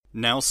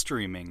Now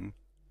streaming,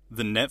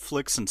 the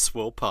Netflix and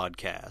Swill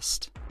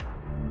podcast.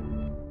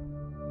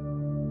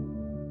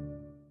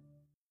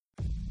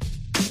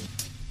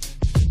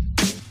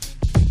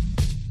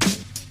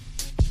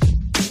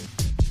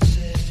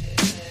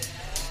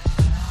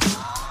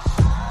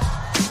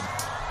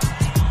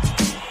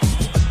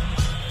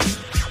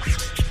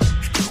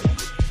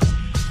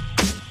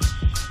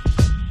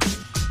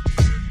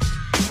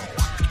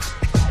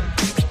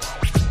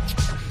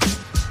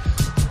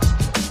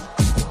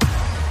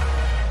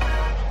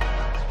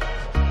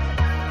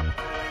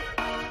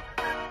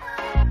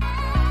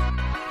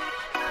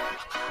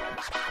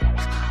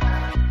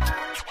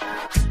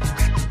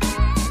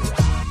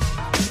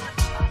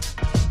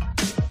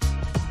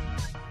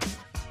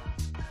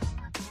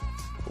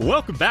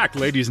 Welcome back,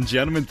 ladies and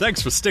gentlemen.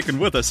 Thanks for sticking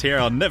with us here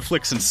on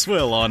Netflix and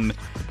Swill on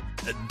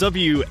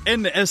WNSW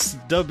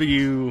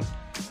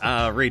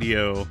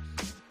radio.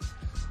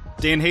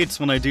 Dan hates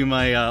when I do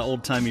my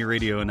old-timey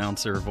radio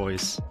announcer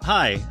voice.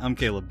 Hi, I'm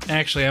Caleb.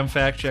 Actually, I'm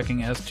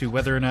fact-checking as to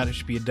whether or not it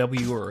should be a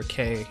W or a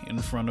K in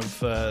front of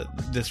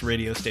this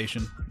radio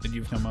station that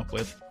you've come up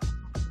with.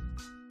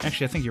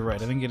 Actually, I think you're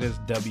right. I think it is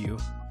W.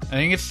 I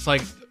think it's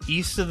like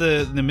east of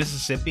the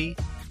Mississippi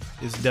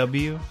is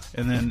W,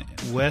 and then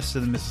west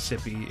of the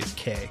Mississippi is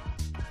K.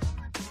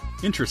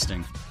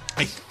 Interesting.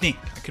 I think.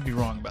 I could be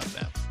wrong about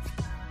that.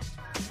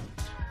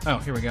 Oh,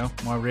 here we go.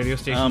 My radio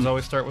stations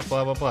always start with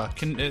blah, blah, blah.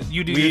 Can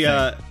you do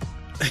your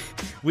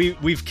thing?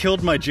 We've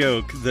killed my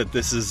joke that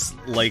this is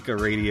like a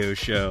radio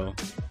show.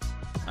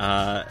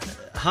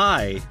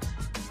 Hi.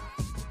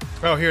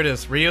 Oh, here it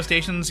is. Radio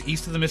stations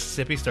east of the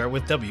Mississippi start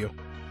with W.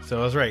 So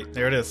I was right.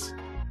 There it is.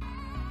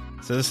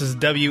 So this is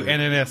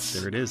WNNS.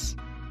 There it is.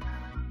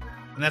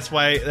 And that's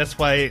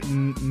why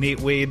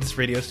Nate Wade's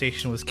radio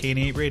station was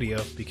K-Nate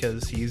Radio,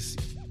 because he's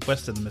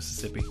west of the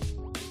Mississippi.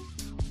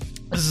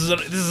 This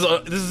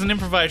is an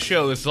improvised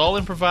show. This is all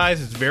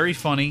improvised. It's very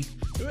funny.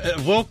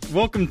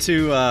 Welcome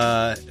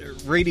to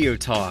Radio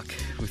Talk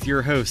with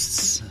your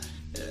hosts,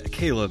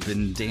 Caleb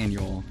and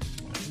Daniel,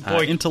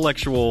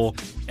 intellectual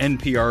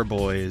NPR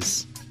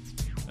boys.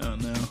 Oh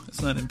no,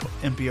 it's not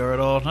NPR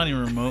at all. Not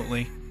even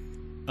remotely.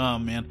 Oh,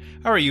 man.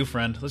 How are you,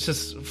 friend? Let's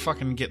just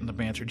fucking get into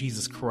banter.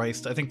 Jesus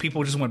Christ. I think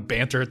people just want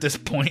banter at this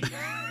point.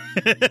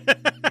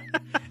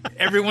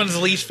 Everyone's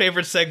least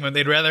favorite segment.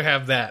 They'd rather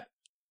have that.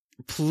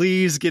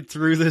 Please get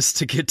through this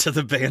to get to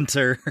the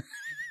banter.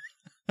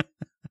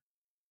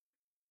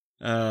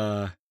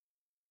 I'm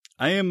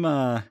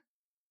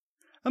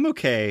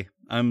okay.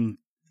 I'm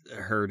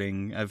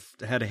hurting. I've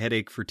had a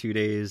headache for 2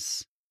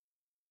 days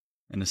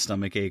and a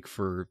stomach ache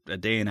for a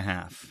day and a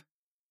half.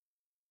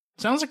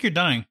 Sounds like you're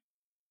dying.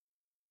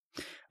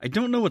 I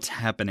don't know what's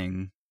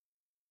happening.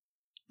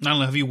 I don't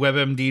know. Have you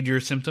WebMD'd your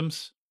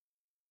symptoms?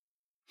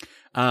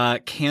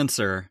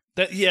 Cancer.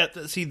 That's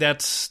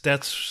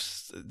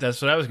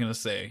what I was gonna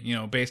say. You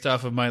know, based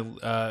off of my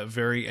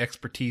very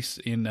expertise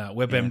in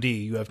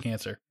WebMD, You have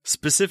cancer.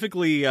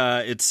 Specifically,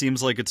 it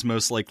seems like it's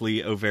most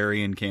likely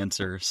ovarian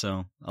cancer,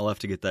 so I'll have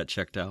to get that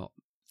checked out.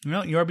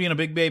 Well, you are being a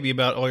big baby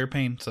about all your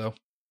pain, so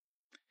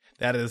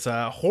that is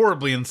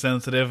horribly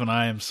insensitive, and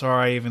I am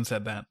sorry I even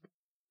said that.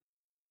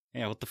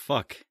 Yeah, what the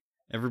fuck?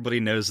 Everybody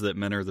knows that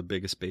men are the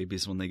biggest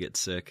babies when they get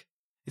sick.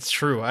 It's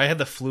true. I had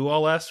the flu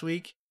all last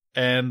week,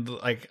 and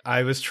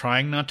I was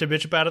trying not to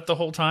bitch about it the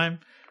whole time.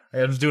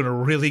 I was doing a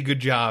really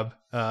good job,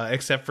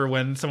 except for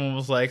when someone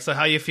was like, "So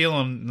how you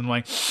feeling?" And I'm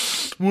like,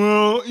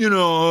 "Well, you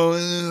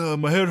know,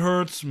 my head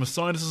hurts, my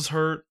sinuses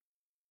hurt,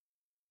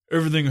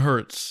 everything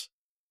hurts."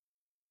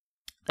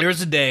 There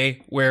was a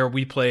day where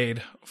we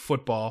played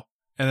football,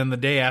 and then the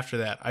day after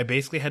that, I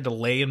basically had to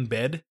lay in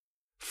bed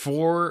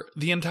for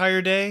the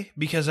entire day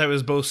because I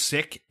was both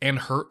sick and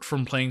hurt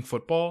from playing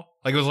football.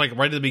 Like, it was like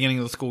right at the beginning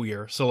of the school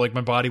year. So like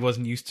my body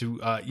wasn't used to,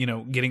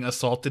 getting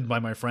assaulted by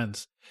my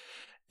friends.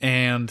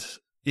 And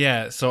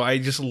yeah, so I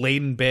just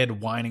laid in bed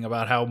whining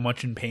about how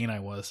much in pain I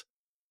was.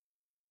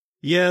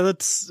 Yeah,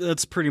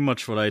 that's pretty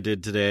much what I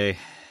did today.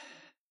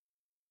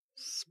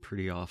 It's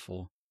pretty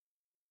awful.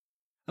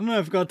 I don't know,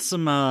 I've got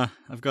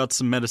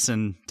some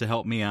medicine to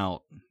help me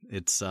out.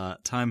 It's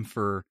time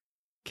for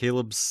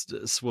Caleb's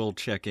Swill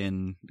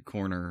check-in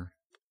corner.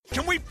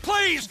 Can we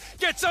please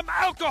get some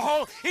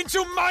alcohol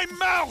into my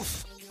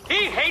mouth?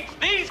 He hates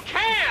these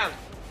cans!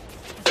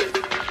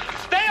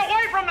 Stay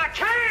away from the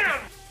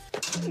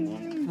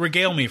can!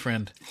 Regale me,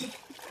 friend.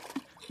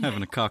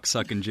 Having a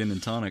cocksucking gin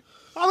and tonic.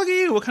 Oh, look at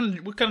you. What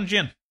kind of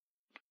gin?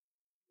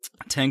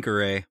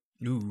 Tanqueray.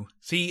 Ooh.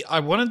 See, I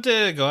wanted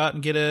to go out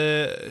and get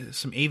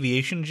some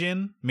aviation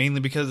gin, mainly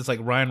because it's like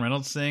Ryan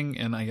Reynolds' thing,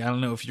 and I don't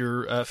know if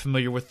you're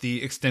familiar with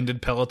the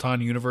extended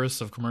Peloton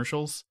universe of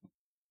commercials,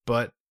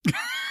 but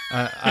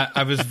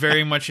I was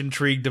very much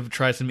intrigued to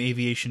try some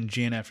aviation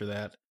gin after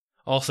that.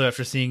 Also,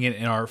 after seeing it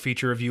in our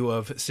feature review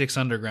of Six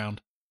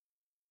Underground.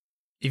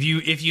 If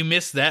you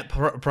missed that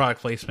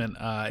product placement,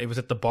 it was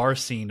at the bar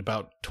scene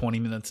about 20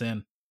 minutes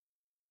in.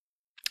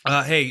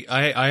 Hey,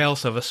 I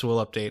also have a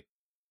Swill update.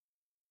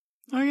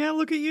 Oh yeah,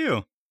 look at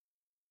you.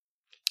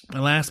 My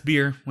last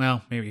beer,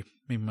 well, maybe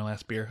my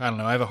last beer. I don't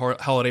know. I have a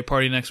holiday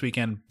party next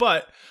weekend,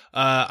 but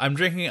I'm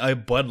drinking a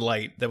Bud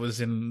Light that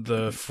was in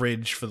the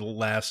fridge for the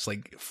last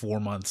 4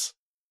 months.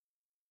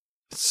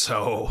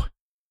 So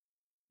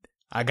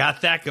I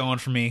got that going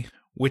for me,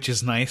 which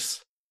is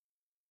nice.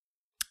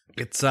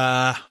 It's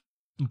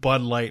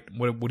Bud Light.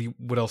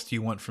 What else do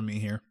you want from me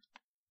here?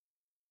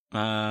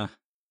 Bud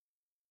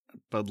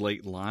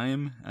Light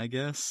Lime, I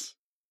guess.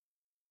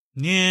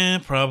 Yeah,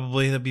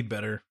 probably that'd be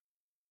better.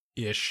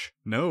 Ish.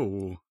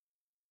 No.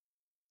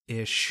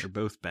 Ish. They're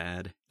both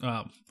bad.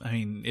 I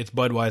mean, it's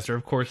Budweiser.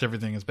 Of course,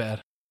 everything is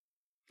bad.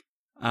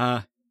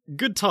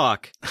 Good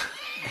talk.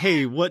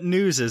 Hey, what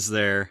news is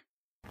there?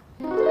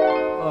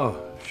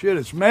 Oh, shit,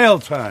 it's mail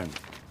time.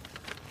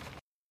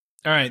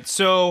 All right,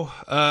 so,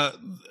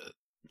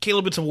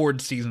 Caleb, it's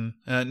award season.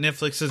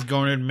 Netflix has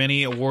garnered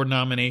many award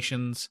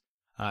nominations,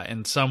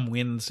 and some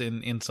wins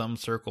in some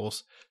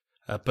circles.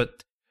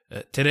 But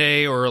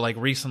today, or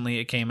recently,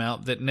 it came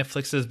out that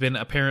Netflix has been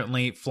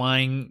apparently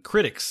flying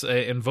critics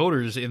and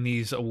voters in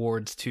these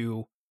awards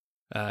to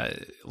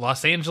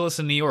Los Angeles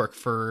and New York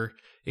for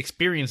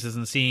experiences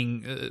in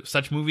seeing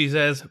such movies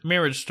as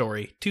Marriage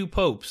Story, Two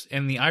Popes,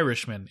 and The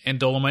Irishman, and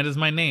Dolomite Is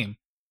My Name.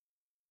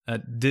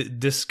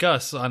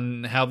 Discuss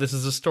on how this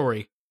is a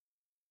story.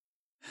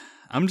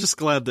 I'm just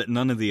glad that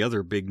none of the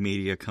other big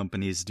media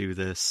companies do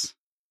this.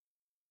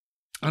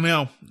 I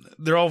know.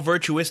 They're all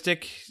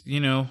virtuistic,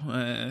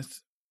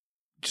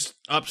 just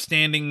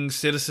upstanding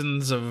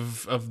citizens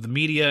of the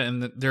media,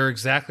 and they're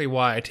exactly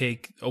why I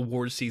take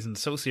award season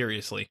so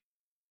seriously.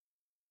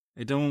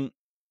 I don't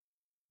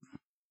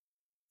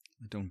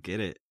get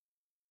it.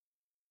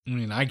 I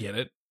mean, I get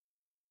it.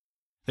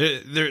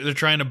 They're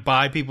trying to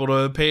buy people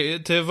to pay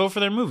to vote for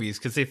their movies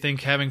because they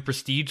think having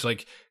prestige,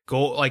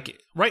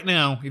 right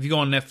now, if you go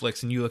on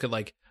Netflix and you look at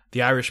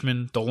The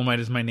Irishman, Dolomite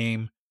Is My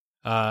Name,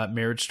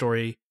 Marriage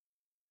Story,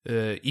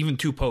 even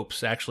Two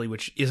Popes actually,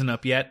 which isn't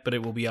up yet, but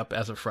it will be up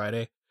as of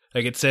Friday.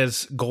 It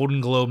says Golden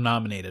Globe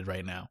nominated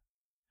right now,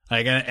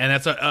 and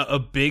that's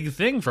a big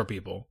thing for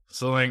people.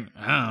 So I don't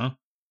know,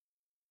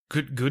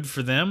 good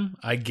for them,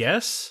 I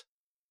guess.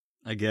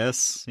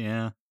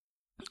 Yeah.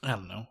 I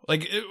don't know.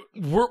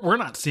 We're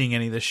not seeing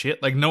any of this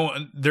shit. No,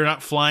 they're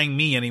not flying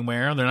me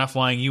anywhere. They're not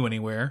flying you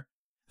anywhere.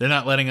 They're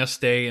not letting us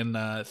stay in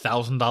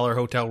 $1,000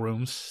 hotel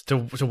rooms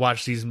to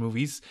watch these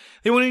movies.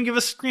 They won't even give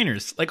us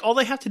screeners. All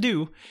they have to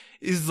do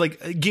is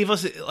give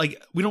us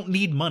we don't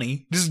need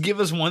money. Just give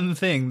us one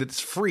thing that's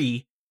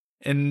free,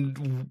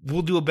 and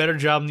we'll do a better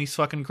job than these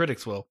fucking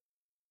critics will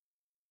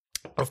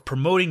of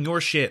promoting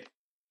your shit.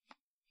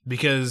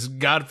 Because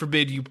God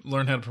forbid you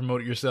learn how to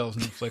promote it yourselves,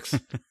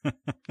 Netflix.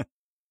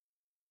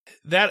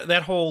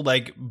 That whole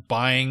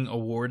buying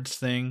awards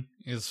thing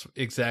is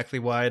exactly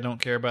why I don't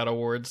care about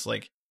awards.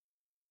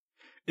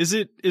 Is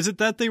it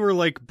that they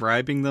were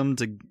bribing them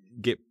to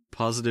get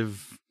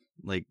positive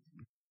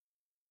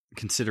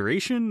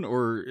consideration,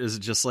 or is it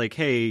just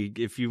hey,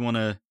 if you want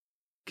to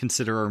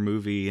consider our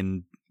movie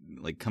and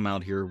come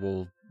out here,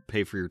 we'll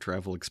pay for your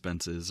travel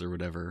expenses or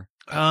whatever?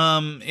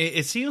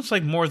 It seems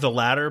like more the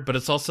latter, but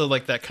it's also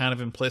that kind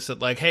of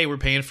implicit hey, we're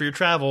paying for your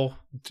travel,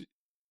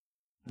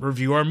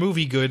 review our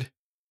movie good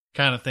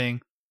kind of thing.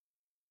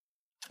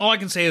 All I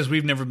can say is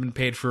we've never been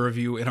paid for a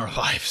review in our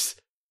lives.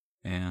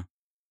 Yeah.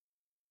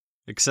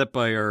 Except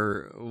by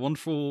our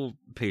wonderful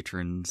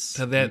patrons.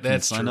 So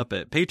that's sign true. up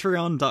at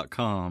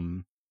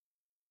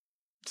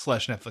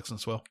patreon.com/Netflix and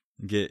Swill.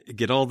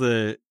 Get all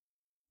the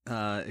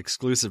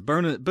exclusive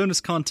bonus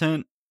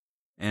content,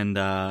 and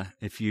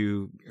if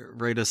you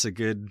write us a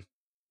good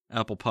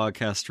Apple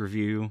Podcast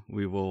review,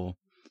 we will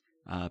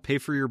pay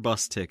for your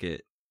bus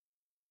ticket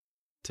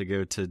to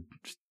go to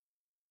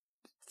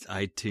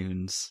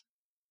iTunes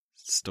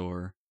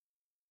store.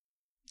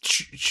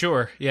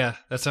 Sure, yeah,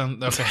 that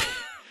sounds okay.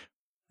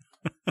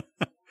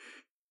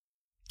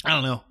 I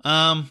don't know.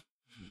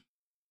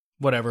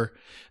 Whatever.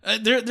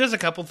 There's a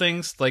couple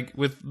things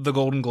with the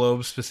Golden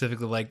Globes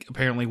specifically.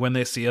 Apparently, When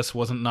They See Us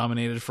wasn't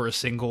nominated for a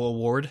single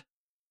award,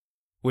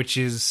 which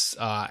is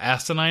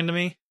asinine to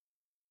me.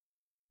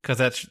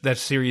 Because that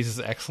series is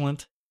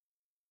excellent,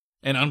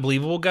 and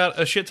Unbelievable got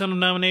a shit ton of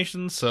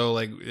nominations. So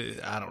I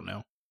don't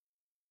know.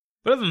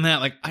 But other than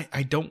that,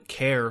 I don't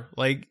care.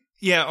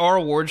 Yeah, our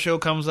award show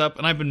comes up,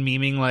 and I've been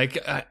memeing,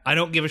 I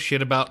don't give a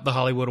shit about the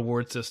Hollywood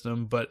award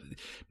system, but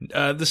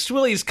the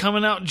Swilly's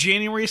coming out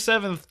January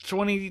 7th,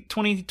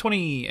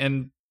 2020,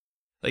 and,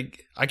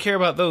 I care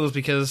about those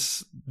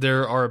because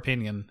they're our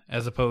opinion,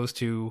 as opposed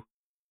to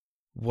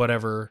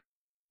whatever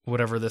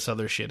this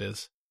other shit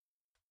is.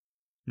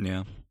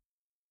 Yeah.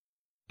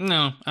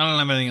 No, I don't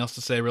have anything else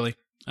to say, really.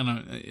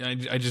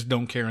 I just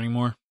don't care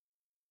anymore.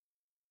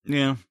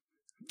 Yeah.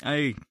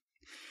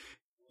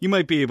 You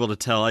might be able to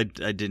tell I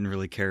didn't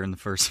really care in the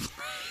first place.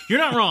 You're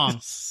not wrong.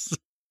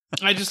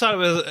 I just thought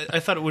I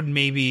thought it would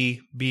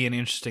maybe be an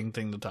interesting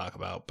thing to talk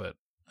about, but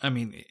I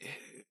mean,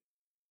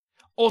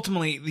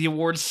 ultimately the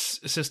awards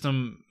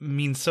system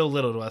means so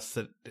little to us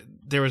that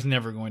there was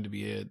never going to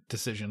be a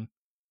decision.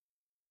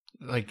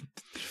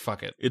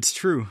 Fuck it. It's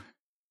true.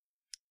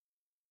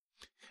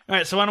 All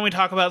right, so why don't we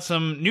talk about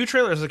some new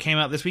trailers that came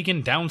out this week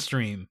in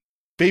Downstream?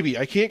 Baby,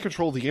 I can't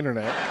control the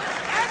internet.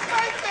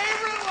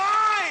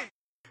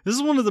 This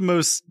is one of the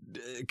most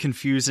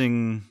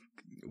confusing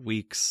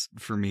weeks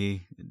for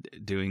me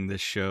doing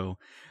this show.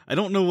 I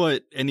don't know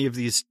what any of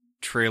these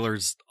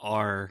trailers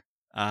are.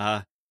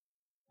 The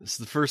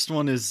first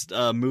one is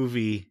a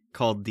movie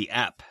called The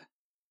App.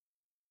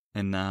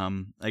 And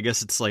I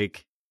guess it's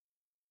like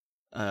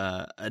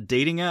a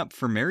dating app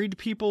for married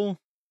people.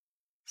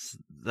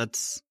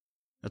 That's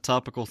a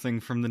topical thing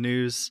from the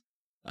news.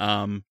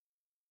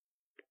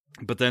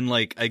 But then,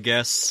 like, I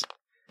guess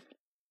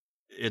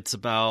it's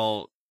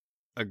about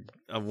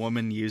a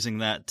woman using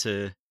that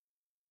to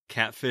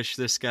catfish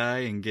this guy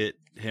and get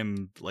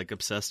him, like,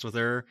 obsessed with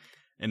her.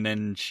 And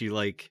then she,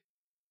 like,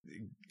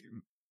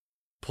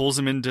 pulls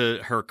him into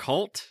her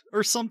cult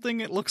or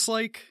something, it looks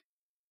like.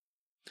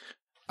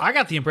 I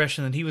got the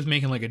impression that he was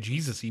making, like, a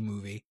Jesus-y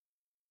movie.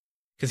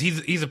 Because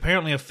he's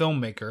apparently a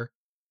filmmaker.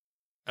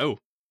 Oh.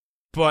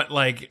 But,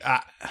 like,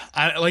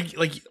 I like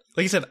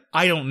you said,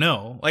 I don't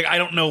know. Like, I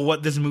don't know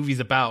what this movie's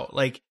about.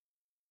 Like,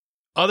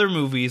 other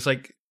movies,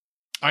 like,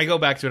 I go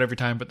back to it every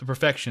time, but The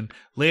Perfection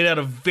laid out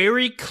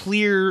very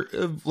clearly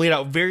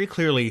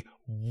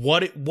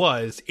what it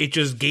was. It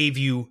just gave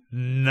you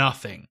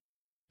nothing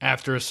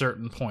after a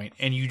certain point,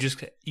 and you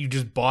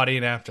just bought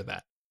in after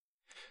that.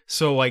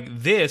 So, like,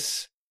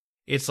 this,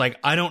 it's like,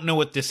 I don't know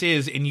what this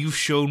is, and you've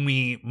shown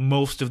me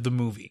most of the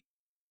movie.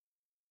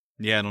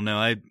 Yeah, I don't know.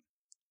 I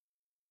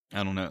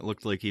don't know. It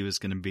looked like he was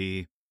going to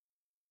be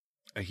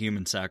a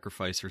human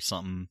sacrifice or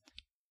something,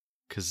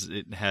 because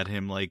it had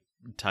him, like,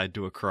 tied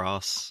to a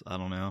cross. I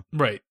don't know.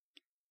 Right.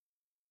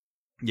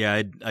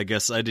 Yeah, I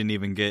guess I didn't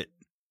even get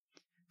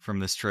from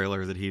this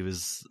trailer that he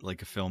was,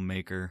 like, a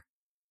filmmaker.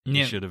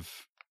 Yeah.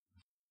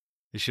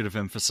 They should have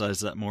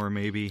emphasized that more,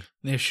 maybe.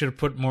 They should have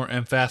put more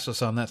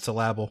emphasis on that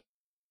syllable.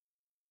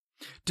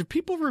 Do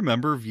people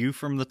remember View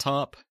from the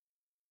Top?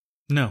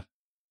 No.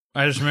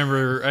 I just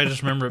remember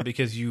it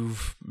because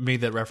you've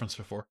made that reference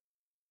before.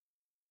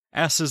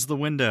 Ass is the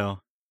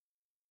window.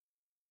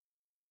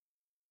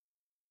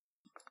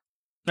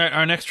 All right,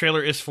 our next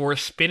trailer is for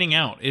Spinning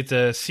Out. It's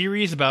a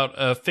series about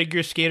a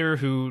figure skater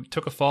who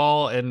took a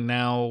fall and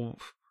now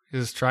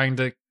is trying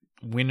to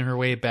win her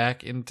way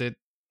back into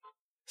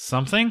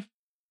something.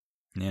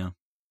 Yeah.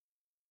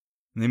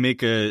 They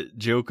make a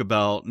joke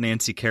about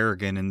Nancy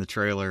Kerrigan in the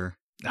trailer.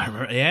 I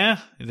remember, yeah,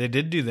 they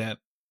did do that.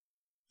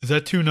 Is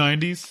that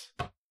 290s?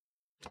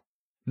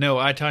 No,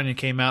 I, Tonya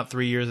came out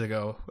 3 years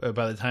ago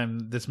by the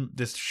time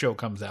this show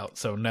comes out.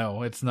 So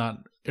no, it's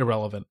not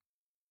irrelevant.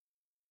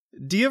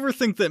 Do you ever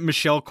think that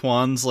Michelle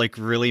Kwan's, like,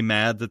 really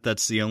mad that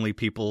that's the only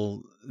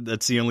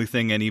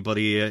thing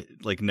anybody,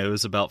 like,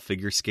 knows about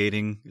figure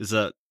skating? Is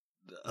that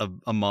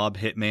a mob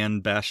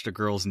hitman bashed a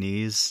girl's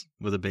knees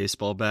with a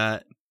baseball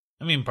bat?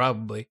 I mean,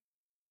 probably.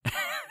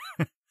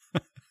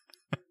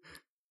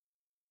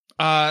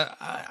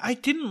 I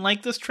didn't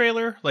like this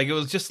trailer. Like, it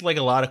was just, like,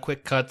 a lot of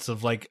quick cuts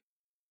of, like,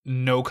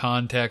 no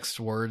context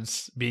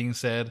words being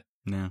said.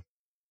 Yeah.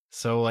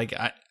 So, like,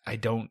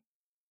 it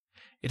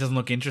doesn't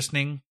look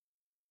interesting.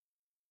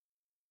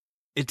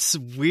 It's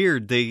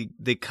weird. They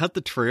cut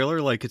the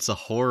trailer like it's a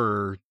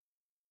horror,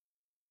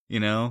 you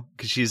know?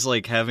 Because she's,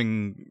 like,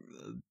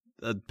 having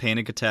a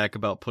panic attack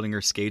about putting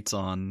her skates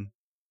on.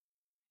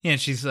 Yeah,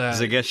 she's... 'Cause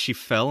I guess she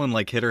fell and,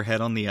 like, hit her head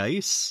on the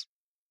ice.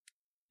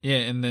 Yeah,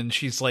 and then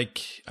she's,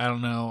 like, I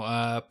don't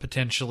know,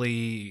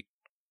 potentially...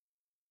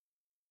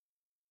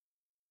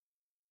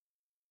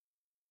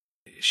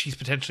 She's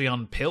potentially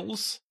on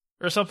pills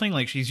or something?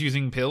 Like, she's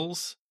using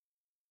pills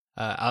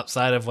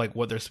outside of, like,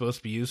 what they're supposed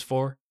to be used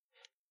for.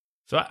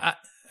 So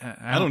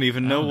I don't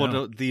even know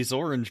what these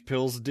orange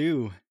pills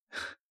do.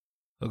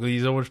 Look at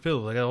these orange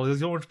pills. I got all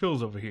these orange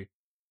pills over here.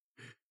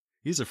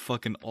 These are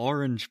fucking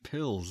orange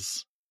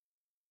pills.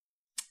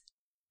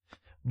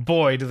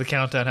 Boy, do the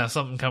Countdown have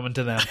something coming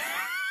to them.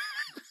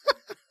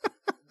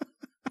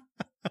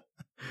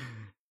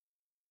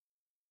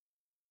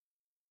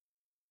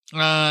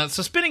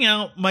 So Spinning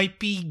Out might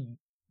be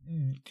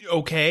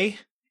okay.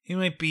 It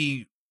might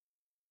be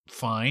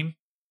fine.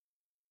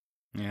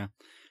 Yeah.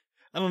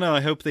 I don't know.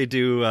 I hope they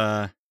do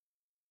a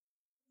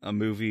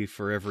movie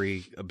for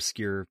every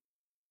obscure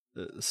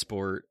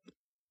sport.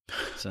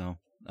 So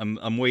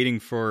I'm waiting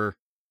for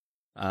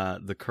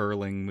the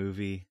curling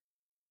movie.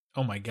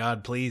 Oh my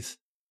god, please.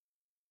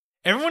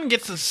 Everyone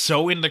gets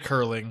so into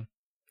curling.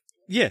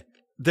 Yeah.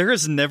 There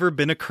has never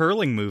been a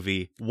curling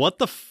movie. What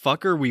the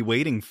fuck are we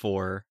waiting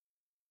for?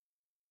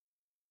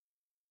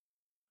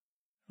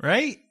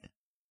 Right?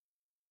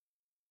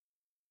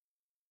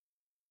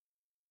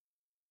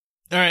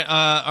 All right,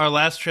 our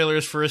last trailer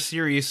is for a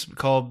series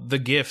called The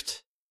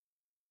Gift.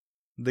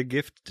 The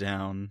Gift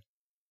Down.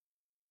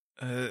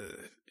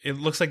 It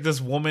looks like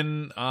this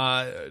woman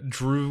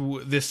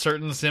drew this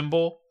certain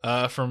symbol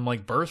from,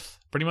 like, birth,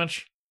 pretty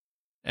much.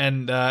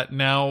 And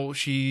now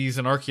she's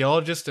an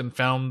archaeologist and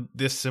found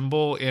this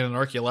symbol in an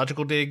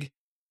archaeological dig.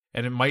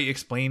 And it might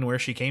explain where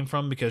she came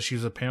from because she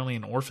was apparently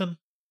an orphan.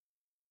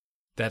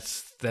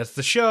 That's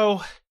the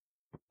show.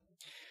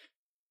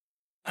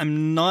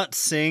 I'm not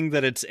saying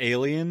that it's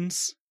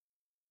aliens,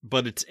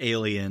 but it's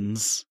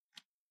aliens.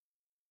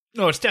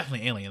 No, it's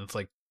definitely aliens.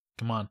 Like,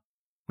 come on.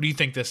 What do you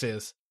think this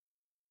is?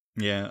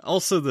 Yeah.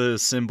 Also, the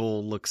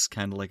symbol looks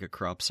kind of like a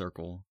crop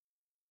circle.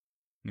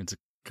 It's a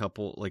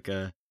couple, like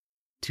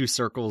two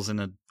circles in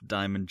a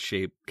diamond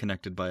shape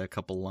connected by a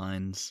couple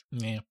lines.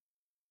 Yeah.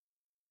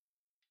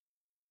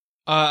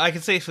 I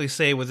can safely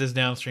say with this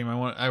downstream,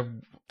 I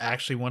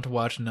actually want to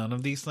watch none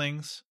of these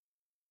things.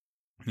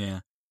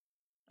 Yeah.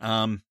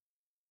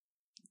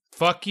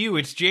 Fuck you,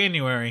 it's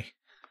January.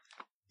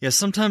 Yeah,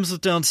 sometimes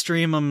with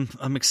downstream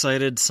I'm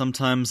excited,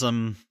 sometimes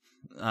I'm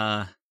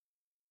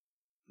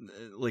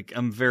like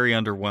I'm very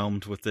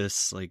underwhelmed with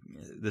this. Like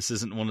this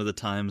isn't one of the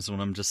times when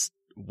I'm just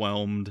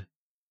whelmed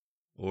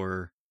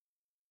or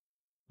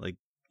like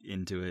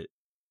into it.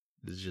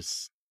 It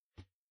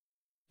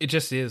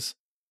just is.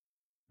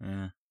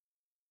 Yeah.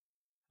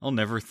 I'll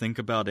never think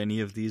about any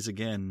of these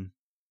again.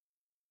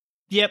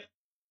 Yep.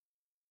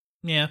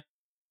 Yeah.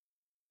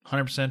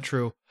 100%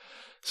 true.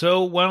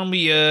 So why don't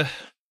we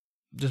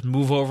just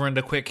move over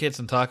into quick hits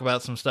and talk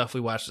about some stuff we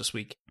watched this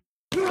week.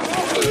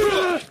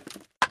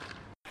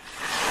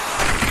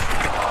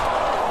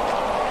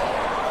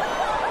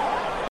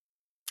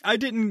 I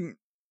didn't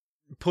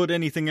put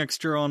anything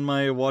extra on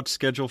my watch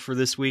schedule for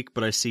this week,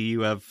 but I see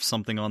you have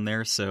something on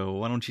there, so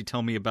why don't you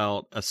tell me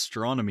about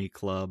Astronomy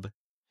Club?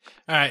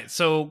 All right,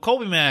 so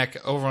Colby Mack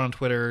over on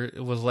Twitter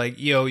was like,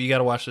 yo, you got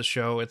to watch this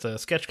show. It's a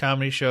sketch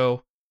comedy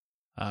show.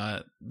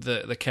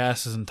 The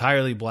cast is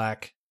entirely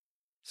black.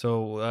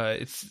 So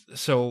I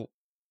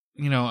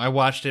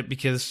watched it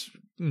because,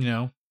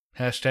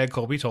 hashtag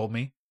Colby told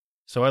me.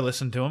 So I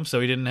listened to him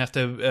so he didn't have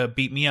to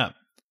beat me up.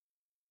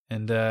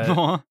 And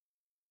I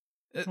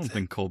don't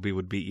think Colby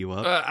would beat you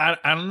up.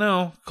 I don't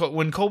know.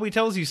 When Colby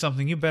tells you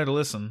something, you better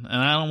listen.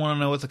 And I don't want to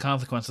know what the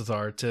consequences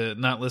are to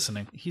not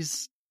listening.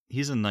 He's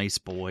a nice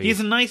boy.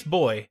 He's a nice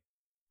boy,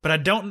 but I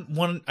don't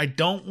want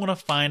to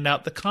find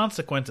out the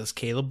consequences,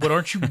 Caleb. What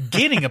aren't you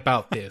getting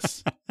about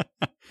this?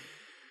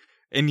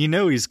 And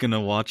he's going to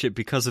watch it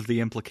because of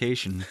the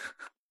implication.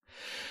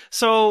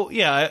 So,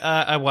 yeah,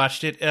 I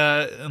watched it.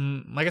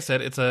 Like I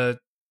said, it's a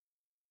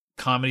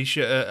comedy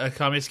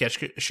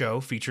sketch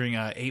show featuring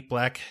 8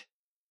 black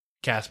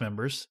cast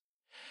members.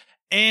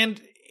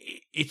 And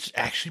it's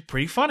actually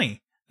pretty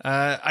funny.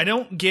 I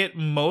don't get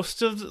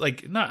most of I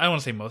don't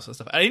want to say most of the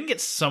stuff. I didn't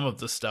get some of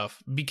the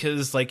stuff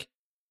because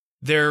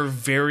they're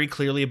very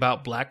clearly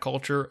about black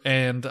culture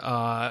and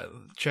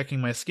checking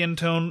my skin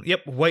tone.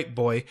 Yep, white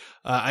boy.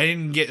 I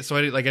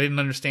didn't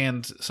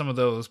understand some of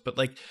those, but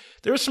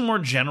there was some more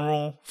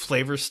general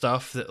flavor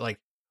stuff that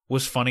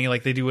was funny.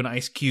 Like they do an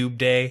Ice Cube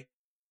day,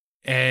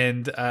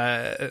 and 2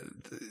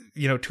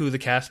 of the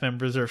cast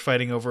members are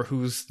fighting over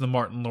who's the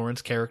Martin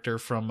Lawrence character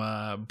from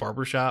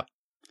Barbershop.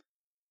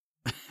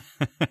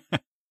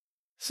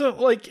 So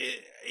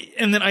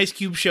and then Ice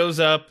Cube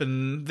shows up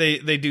and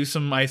they do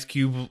some Ice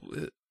Cube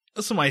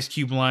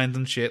lines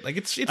and shit.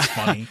 It's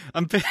funny.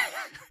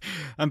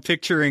 I'm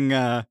picturing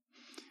this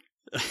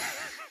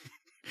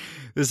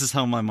is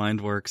how my mind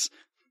works.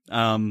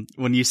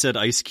 When you said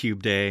Ice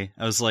Cube Day,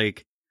 I was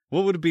like,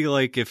 what would it be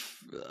like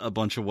if a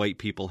bunch of white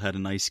people had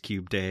an Ice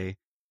Cube Day?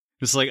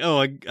 It's like, oh,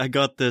 I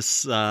got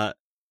this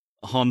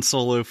Han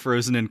Solo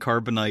frozen in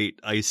carbonite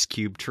ice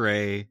cube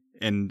tray,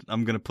 and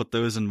I'm going to put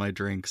those in my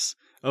drinks.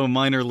 Oh,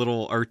 mine are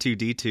little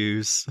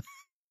R2-D2s.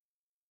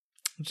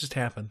 What just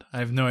happened? I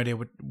have no idea.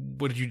 What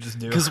did you just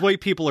do? Because white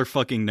people are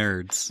fucking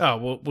nerds.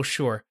 Oh, well,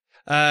 sure.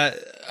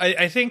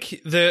 I think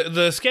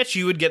the sketch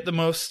you would get the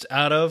most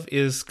out of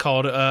is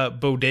called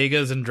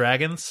Bodegas and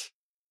Dragons.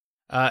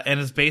 And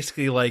it's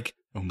basically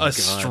a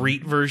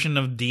street version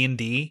of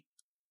D&D.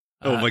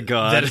 Oh my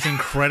god. That is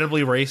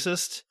incredibly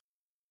racist.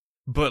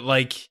 But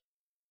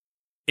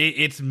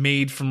it's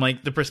made from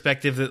the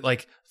perspective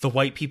that the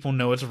white people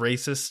know it's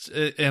racist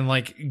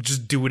and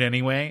just do it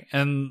anyway.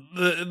 And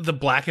the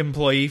black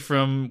employee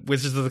from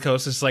Wizards of the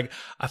Coast is like,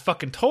 I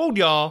fucking told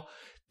y'all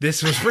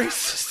this was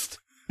racist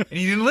and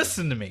you didn't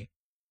listen to me.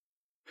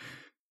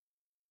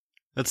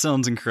 That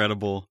sounds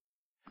incredible.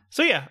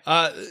 So yeah,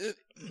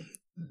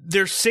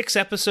 there's 6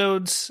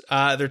 episodes.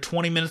 They're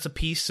 20 minutes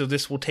apiece, so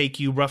this will take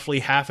you roughly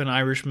half an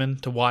Irishman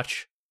to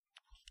watch.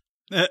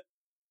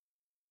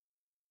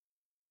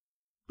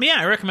 Yeah,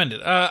 I recommend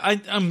it.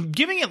 I'm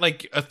giving it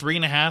a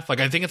 3.5.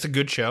 I think it's a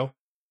good show,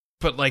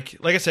 but like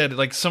I said,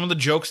 some of the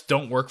jokes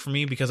don't work for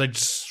me because I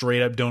just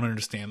straight up don't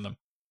understand them.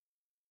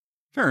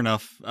 Fair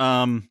enough.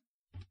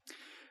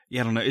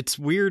 Yeah, I don't know. It's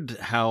weird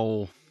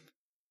how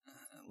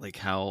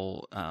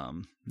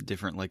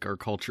different our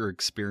culture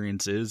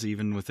experience is,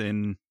 even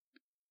within.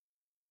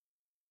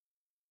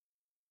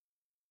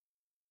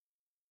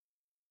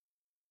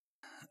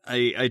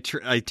 I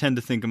tend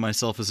to think of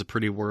myself as a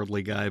pretty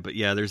worldly guy, but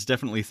yeah, there's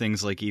definitely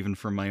things even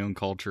from my own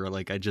culture,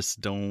 I just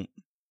don't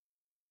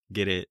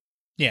get it.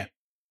 Yeah.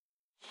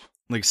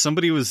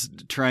 Somebody was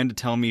trying to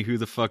tell me who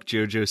the fuck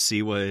JoJo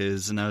Siwa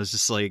is, and I was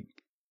just like,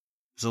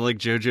 is it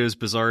JoJo's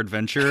Bizarre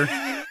Adventure?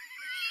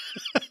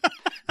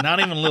 Not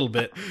even a little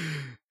bit.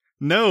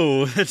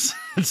 No, it's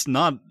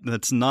not.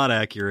 That's not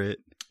accurate.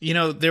 You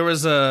know, there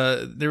was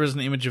an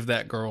image of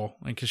that girl,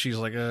 like, because she's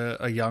like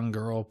a young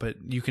girl, but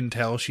you can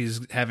tell she's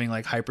having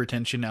like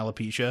hypertension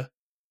alopecia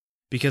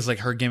because like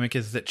her gimmick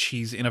is that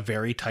she's in a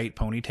very tight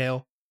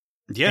ponytail.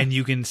 Yeah, and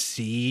you can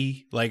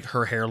see like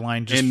her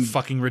hairline just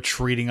fucking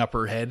retreating up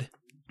her head.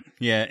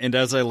 Yeah, and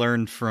as I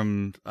learned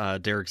from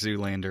Derek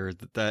Zoolander,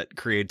 that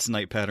creates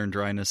night pattern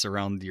dryness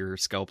around your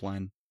scalp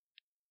line.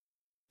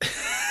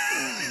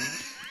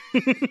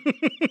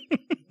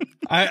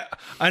 I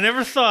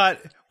never thought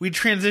we'd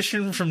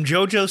transition from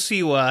JoJo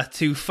Siwa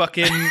to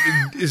fucking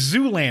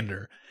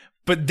Zoolander,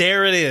 but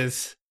there it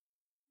is.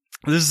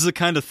 This is the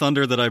kind of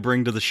thunder that I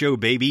bring to the show,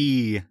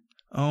 baby.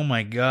 Oh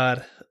my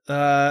god.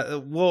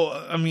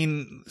 Well, I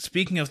mean,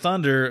 speaking of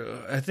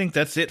thunder, I think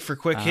that's it for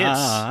quick hits.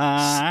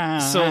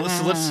 So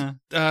let's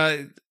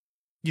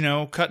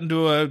cut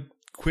into a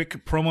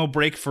quick promo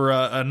break for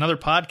another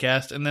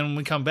podcast, and then when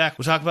we come back,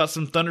 we'll talk about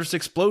some thunderous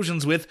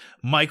explosions with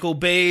Michael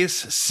Bay's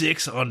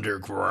Six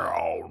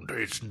Underground.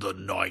 It's the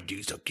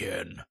 90s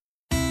again.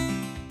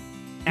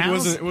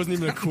 It wasn't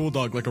even a cool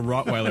dog like a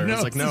Rottweiler. No,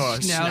 it's like, no, a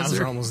Schnauzer.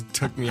 Schnauzer almost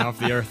took me off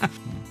the earth.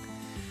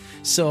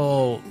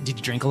 So, did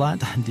you drink a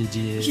lot? Did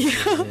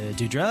you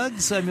do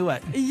drugs? I mean,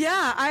 what?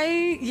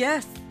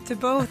 Yes, to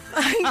both.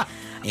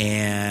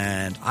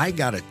 And I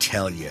gotta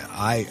tell you,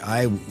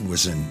 I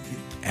was an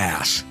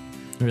ass.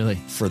 Really?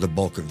 For the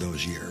bulk of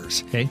those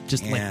years. Okay,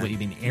 just and like what you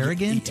mean,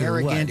 arrogant?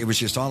 Arrogant. What? It was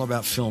just all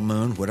about Phil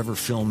Moon, whatever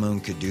Phil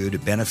Moon could do to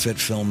benefit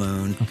Phil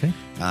Moon. Okay.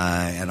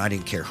 And I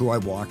didn't care who I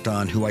walked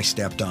on, who I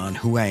stepped on,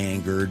 who I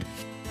angered.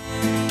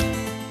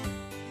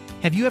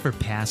 Have you ever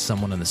passed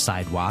someone on the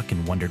sidewalk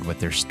and wondered what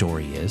their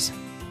story is?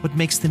 What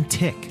makes them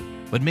tick?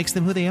 What makes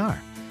them who they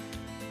are?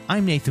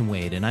 I'm Nathan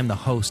Wade, and I'm the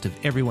host of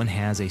Everyone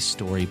Has a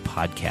Story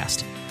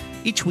podcast.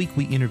 Each week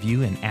we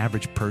interview an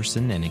average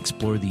person and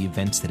explore the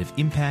events that have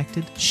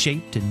impacted,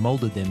 shaped, and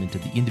molded them into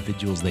the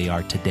individuals they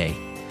are today.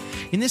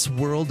 In this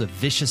world of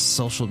vicious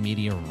social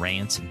media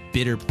rants and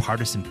bitter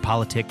partisan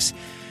politics,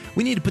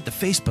 we need to put the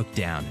Facebook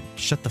down and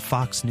shut the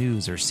Fox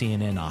News or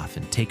CNN off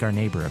and take our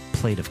neighbor a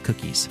plate of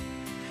cookies.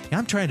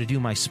 I'm trying to do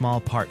my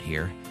small part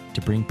here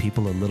to bring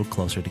people a little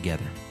closer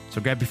together. So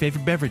grab your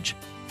favorite beverage,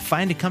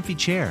 find a comfy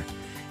chair,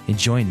 and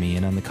join me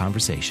in on the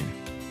conversation.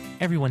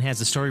 Everyone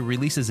Has a Story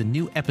releases a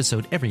new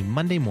episode every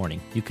Monday morning.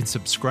 You can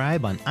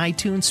subscribe on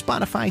iTunes,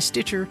 Spotify,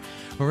 Stitcher,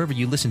 or wherever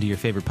you listen to your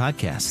favorite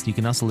podcasts. You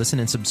can also listen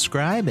and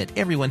subscribe at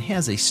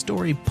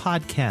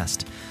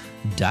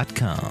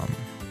everyonehasastorypodcast.com.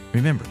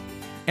 Remember,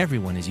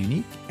 everyone is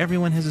unique.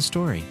 Everyone has a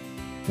story.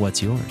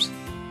 What's yours?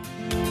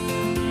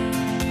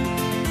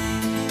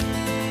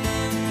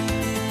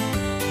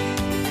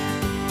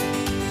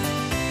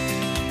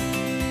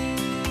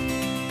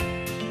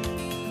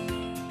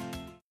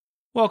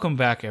 Welcome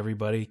back,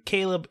 everybody.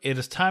 Caleb, it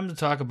is time to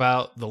talk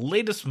about the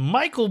latest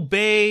Michael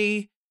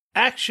Bay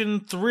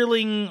action,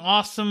 thrilling,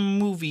 awesome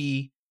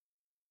movie,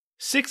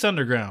 Six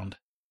Underground.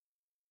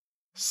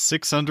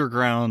 Six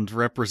Underground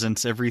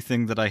represents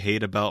everything that I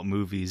hate about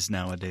movies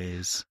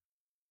nowadays.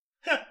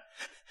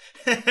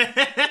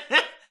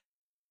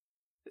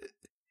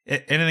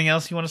 Anything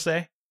else you want to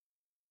say?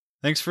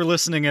 Thanks for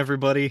listening,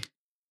 everybody.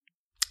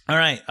 All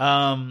right.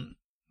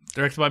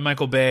 Directed by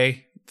Michael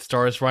Bay.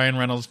 Stars Ryan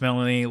Reynolds,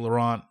 Melanie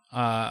Laurent,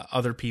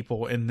 other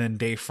people, and then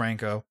Dave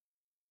Franco.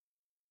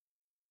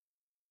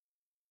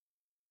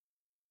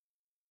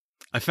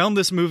 I found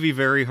this movie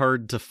very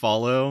hard to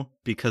follow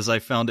because I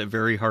found it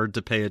very hard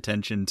to pay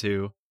attention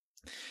to.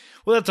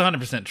 Well, that's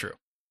 100% true.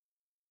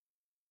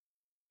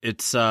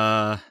 It's,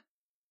 well,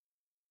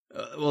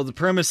 the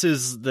premise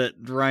is that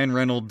Ryan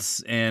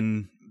Reynolds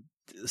and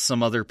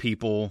some other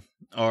people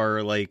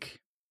are like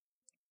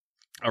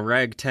a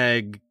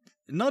ragtag,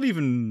 not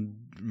even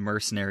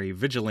mercenary,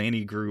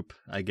 vigilante group,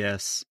 I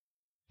guess,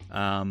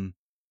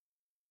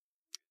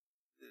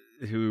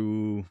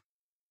 who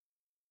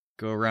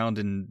go around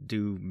and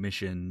do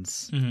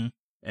missions. Mm-hmm.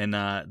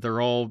 And they're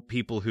all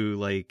people who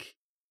like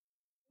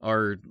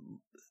are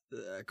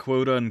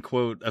quote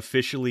unquote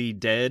officially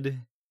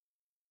dead.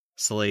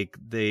 So like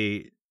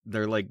they're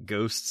like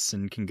ghosts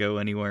and can go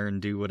anywhere and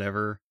do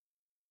whatever.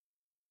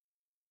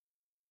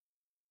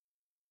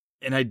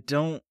 And I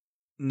don't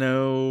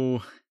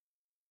know,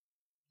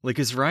 like,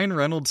 is Ryan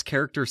Reynolds'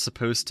 character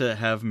supposed to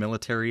have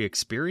military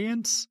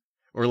experience?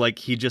 Or, like,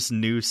 he just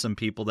knew some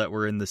people that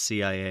were in the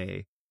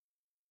CIA?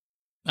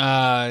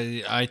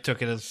 I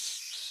took it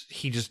as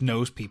he just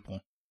knows people.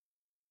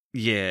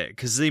 Yeah,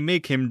 because they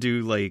make him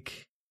do,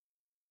 like,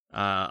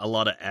 a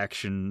lot of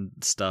action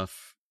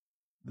stuff.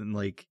 And,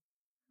 like,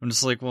 I'm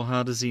just like, well,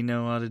 how does he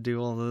know how to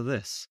do all of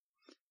this?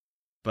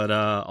 But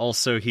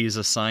also, he's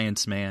a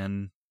science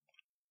man.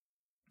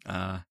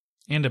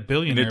 And a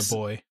billionaire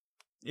boy.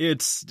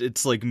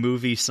 It's like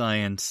movie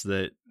science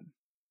that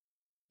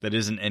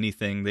isn't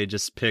anything. They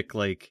just pick,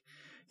 like,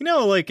 you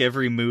know, like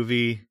every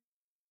movie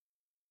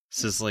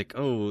says like,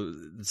 oh,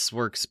 this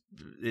works.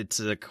 It's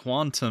a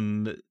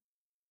quantum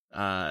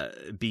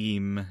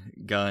beam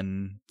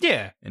gun.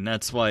 Yeah. And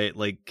that's why it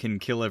like can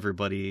kill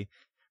everybody.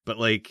 But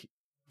like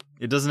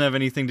It doesn't have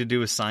anything to do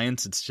with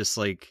science. It's just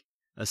like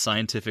a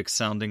scientific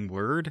sounding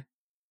word.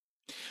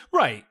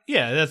 Right.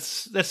 Yeah, that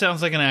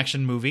sounds like an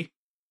action movie.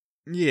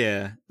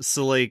 Yeah.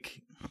 So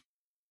like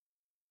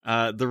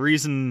the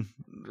reason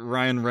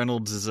Ryan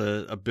Reynolds is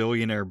a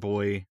billionaire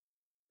boy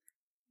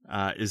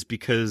is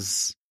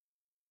because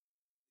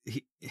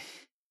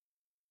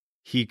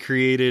he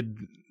created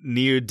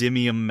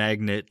neodymium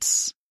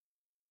magnets,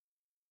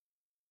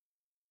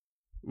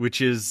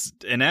 which is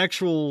an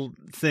actual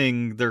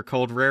thing. They're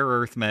called rare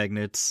earth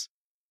magnets.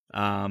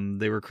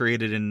 They were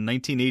created in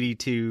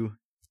 1982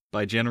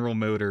 by General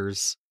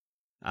Motors,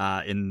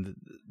 and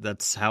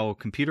that's how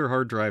computer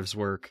hard drives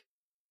work.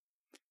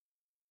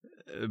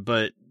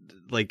 But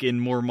like in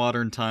more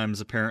modern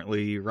times,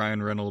 apparently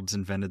Ryan Reynolds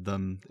invented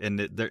them, and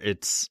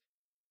it's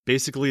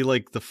basically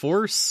like the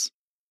Force,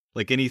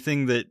 like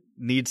anything that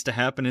needs to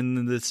happen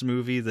in this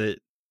movie that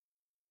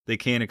they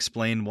can't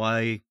explain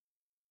why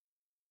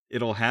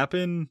it'll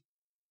happen,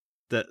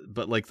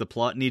 but like the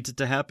plot needs it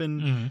to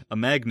happen, a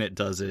magnet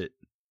does it.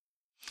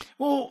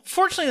 Well,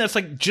 fortunately, that's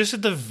like just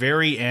at the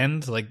very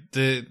end. Like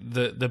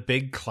the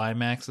big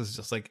climax is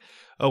just like,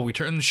 oh, we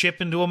turn the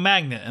ship into a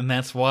magnet, and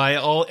that's why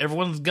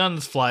everyone's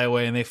guns fly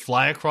away, and they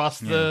fly across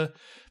the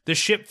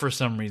ship for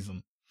some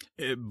reason.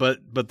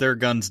 But their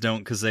guns don't,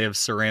 because they have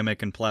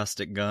ceramic and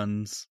plastic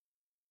guns.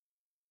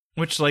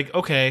 Which, like,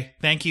 okay,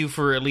 thank you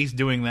for at least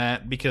doing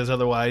that, because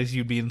otherwise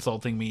you'd be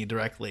insulting me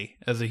directly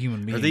as a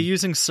human being. Are they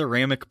using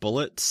ceramic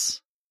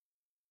bullets?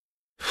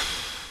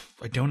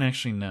 I don't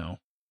actually know.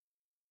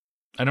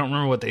 I don't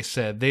remember what they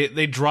said.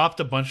 They dropped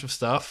a bunch of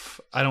stuff.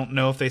 I don't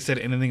know if they said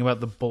anything about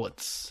the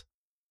bullets.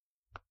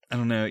 I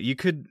don't know. I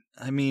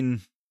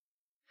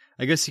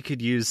guess you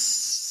could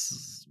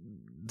use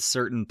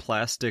certain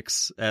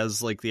plastics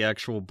as like the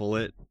actual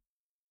bullet.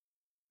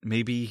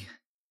 Maybe.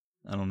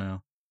 I don't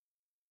know.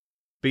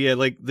 But yeah,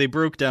 like they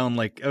broke down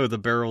like, oh, the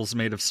barrel's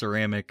made of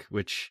ceramic,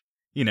 which,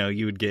 you know,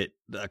 you would get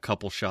a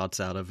couple shots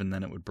out of and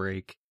then it would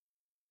break.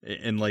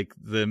 And like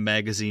the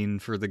magazine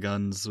for the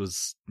guns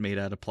was made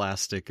out of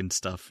plastic and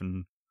stuff.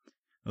 And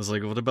I was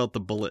like, what about the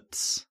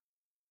bullets?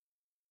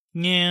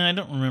 Yeah, I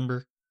don't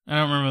remember. I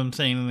don't remember them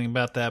saying anything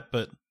about that,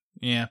 but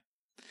yeah,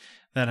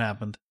 that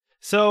happened.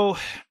 So,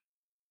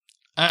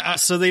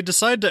 so they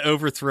decide to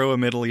overthrow a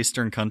Middle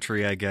Eastern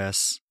country, I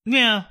guess.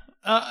 Yeah.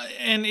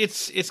 And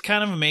it's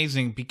kind of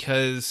amazing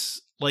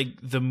because like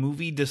the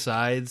movie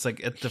decides like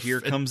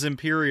here comes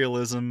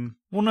imperialism.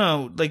 Well,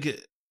 no,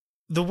 like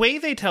the way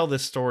they tell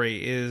this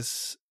story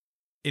is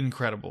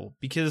incredible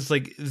because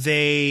like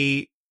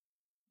they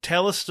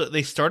tell us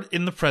they start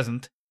in the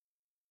present,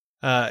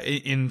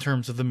 in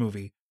terms of the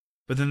movie,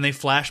 but then they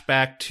flash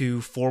back to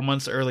 4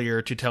 months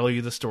earlier to tell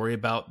you the story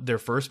about their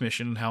first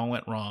mission and how it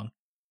went wrong.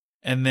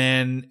 And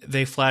then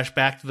they flash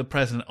back to the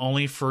present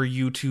only for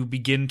you to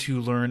begin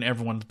to learn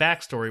everyone's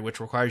backstory,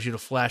 which requires you to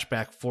flash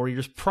back 4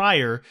 years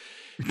prior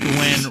to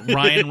when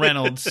Ryan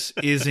Reynolds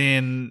is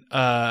in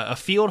a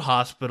field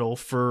hospital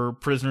for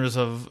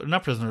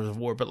not prisoners of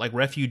war, but like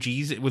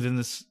refugees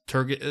within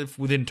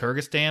within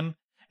Turkestan,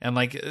 and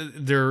like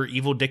their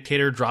evil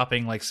dictator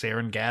dropping like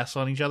sarin gas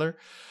on each other.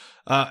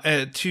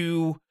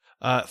 To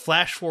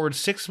flash forward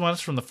 6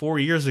 months from the 4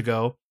 years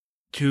ago,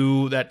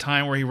 to that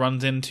time where he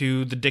runs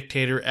into the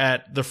dictator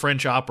at the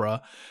French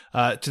Opera,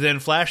 to then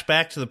flash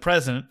back to the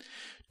present,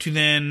 to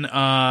then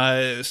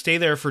stay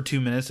there for 2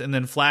 minutes, and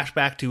then flash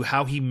back to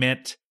how he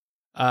met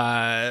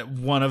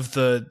one of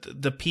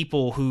the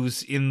people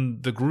who's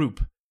in the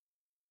group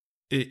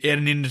at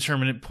an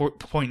indeterminate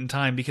point in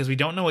time, because we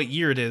don't know what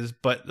year it is,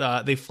 but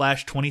they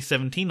flash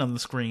 2017 on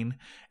the screen,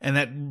 and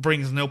that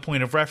brings no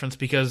point of reference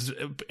because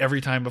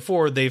every time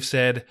before they've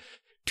said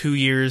 2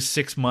 years,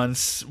 6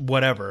 months,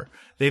 whatever.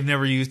 They've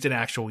never used an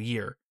actual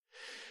year.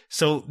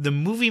 So the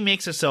movie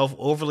makes itself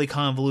overly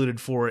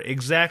convoluted for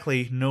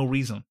exactly no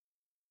reason.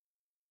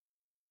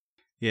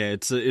 Yeah,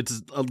 it's a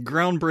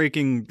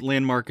groundbreaking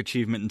landmark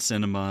achievement in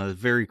cinema.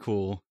 Very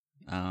cool.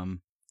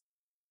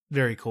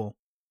 Very cool.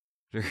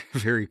 Very,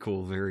 very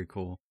cool. Very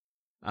cool.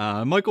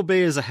 Michael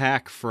Bay is a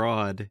hack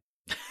fraud.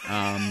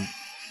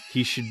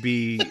 He should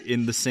be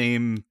in the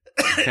same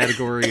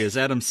category as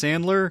Adam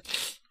Sandler.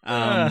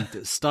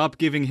 Stop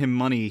giving him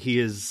money. He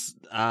is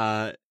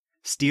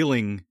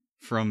stealing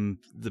from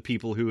the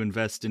people who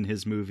invest in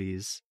his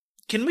movies.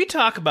 Can we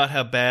talk about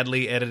how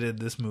badly edited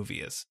this movie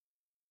is?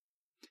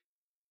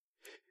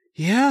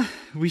 Yeah,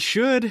 we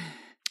should.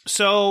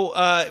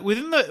 So,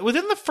 within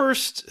the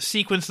first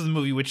sequence of the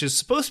movie, which is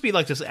supposed to be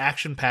like this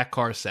action-packed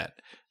car set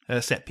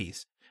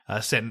piece,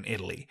 set in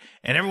Italy,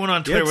 and everyone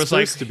on Twitter was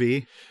like,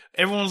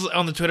 everyone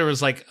on the Twitter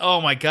was like, "Oh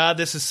my god,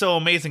 this is so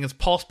amazing! It's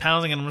pulse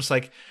pounding," and I'm just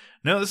like,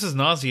 no, this is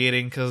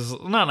nauseating because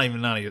not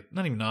even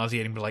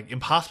nauseating, but like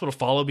impossible to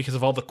follow because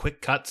of all the quick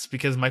cuts.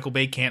 Because Michael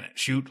Bay can't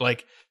shoot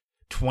like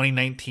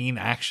 2019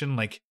 action,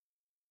 like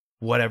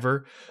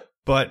whatever.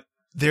 But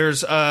there's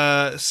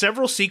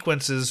several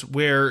sequences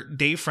where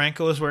Dave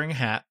Franco is wearing a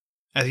hat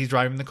as he's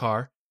driving the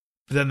car,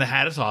 but then the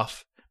hat is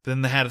off, but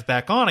then the hat is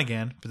back on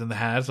again, but then the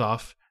hat is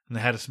off, and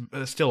the hat is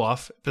still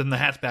off, but then the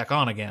hat's back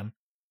on again.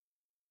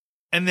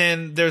 And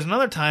then there's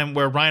another time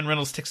where Ryan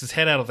Reynolds sticks his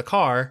head out of the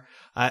car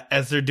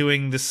as they're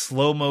doing this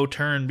slow-mo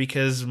turn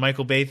because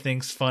Michael Bay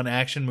thinks fun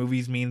action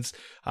movies means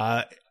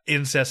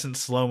incessant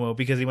slow-mo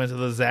because he went to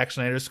the Zack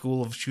Snyder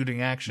School of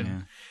Shooting Action.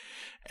 Yeah.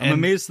 I'm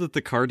amazed that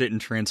the car didn't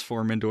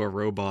transform into a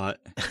robot.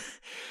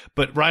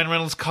 But Ryan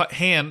Reynolds'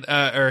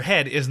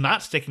 head is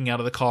not sticking out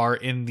of the car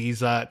in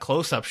these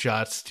close-up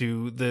shots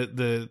to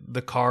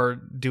the car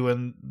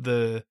doing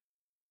the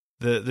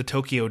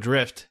Tokyo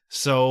Drift.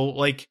 So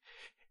like,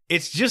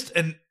 it's just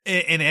an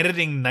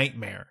editing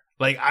nightmare.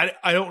 Like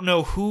I don't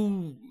know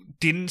who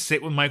didn't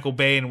sit with Michael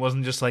Bay and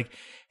wasn't just like,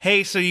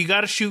 hey, so you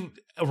got to shoot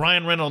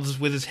Ryan Reynolds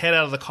with his head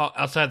out of the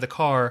outside the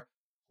car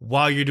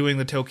while you're doing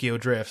the Tokyo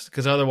Drift,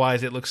 because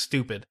otherwise it looks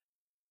stupid.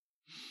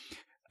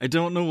 I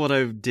don't know what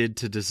I did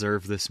to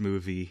deserve this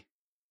movie.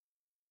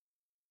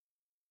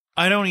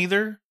 I don't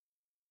either.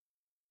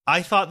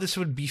 I thought this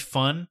would be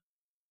fun.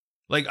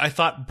 Like, I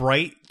thought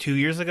Bright 2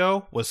 years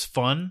ago was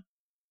fun.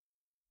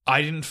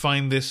 I didn't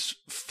find this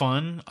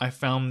fun. I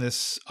found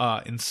this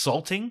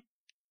insulting.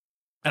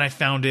 And I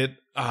found it...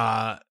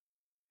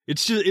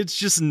 It's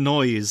just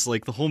noise.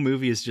 Like, the whole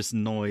movie is just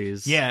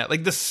noise. Yeah,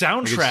 like the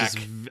soundtrack. Like, it's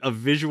just a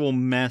visual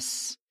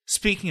mess.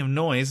 Speaking of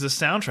noise, the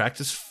soundtrack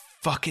is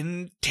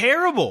fucking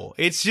terrible.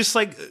 It's just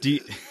like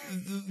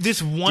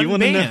this one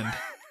band.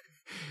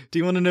 Do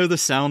you want to know the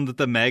sound that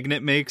the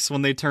magnet makes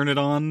when they turn it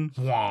on?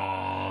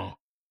 Wah.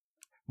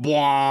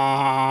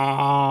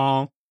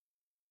 Wah.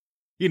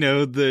 You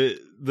know, the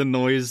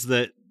noise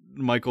that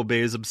Michael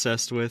Bay is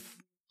obsessed with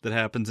that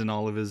happens in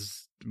all of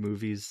his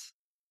movies.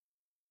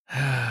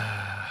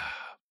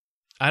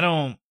 I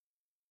don't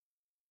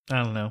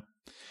know.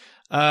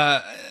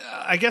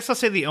 I guess I'll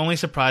say the only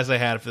surprise I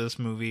had for this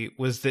movie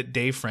was that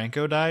Dave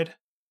Franco died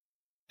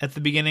at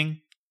the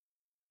beginning.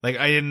 Like,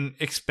 I didn't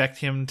expect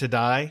him to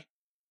die,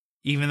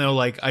 even though,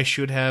 like, I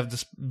should have,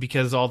 this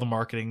because all the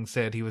marketing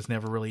said he was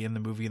never really in the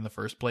movie in the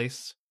first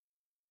place.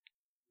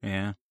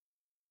 Yeah.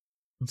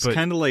 It's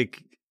kind of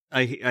like,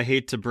 I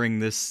hate to bring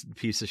this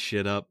piece of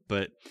shit up,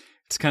 but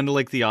it's kind of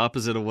like the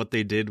opposite of what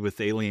they did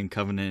with Alien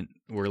Covenant,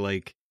 where,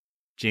 like,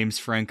 James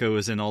Franco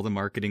is in all the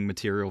marketing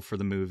material for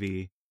the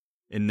movie,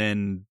 and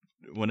then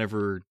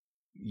whenever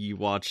you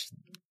watch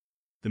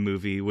the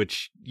movie,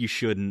 which you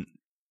shouldn't,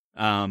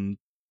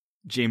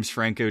 James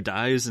Franco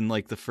dies in,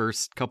 like, the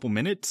first couple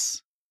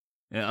minutes.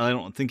 I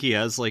don't think he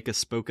has, like, a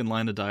spoken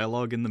line of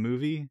dialogue in the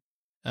movie.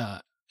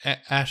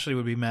 Ashley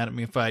would be mad at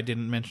me if I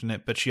didn't mention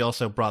it, but she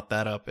also brought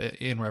that up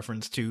in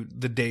reference to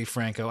the Dave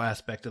Franco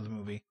aspect of the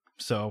movie.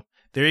 So,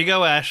 there you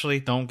go, Ashley.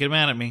 Don't get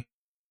mad at me.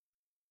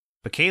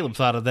 But Caleb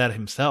thought of that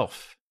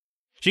himself.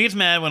 She gets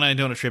mad when I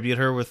don't attribute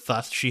her with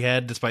thoughts she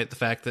had, despite the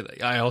fact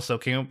that I also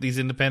came up with these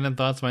independent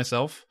thoughts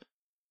myself.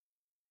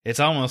 It's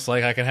almost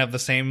like I can have the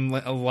same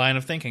line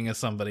of thinking as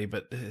somebody,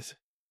 but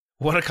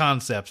what a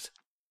concept.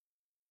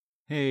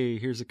 Hey,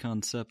 here's a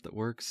concept that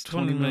works.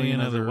 20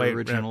 million other white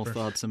original rappers.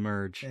 thoughts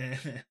emerge.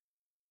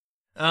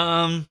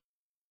 I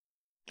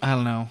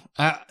don't know.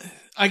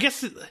 I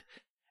guess...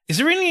 Is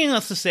there anything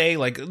else to say?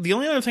 Like, the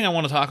only other thing I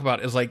want to talk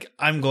about is, like,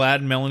 I'm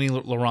glad Melanie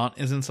Laurent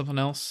is in something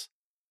else.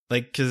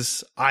 Like,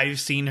 because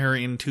I've seen her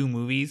in 2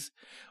 movies.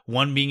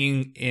 One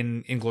being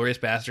in Inglourious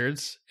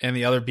Bastards, and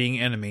the other being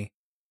Enemy.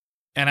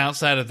 And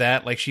outside of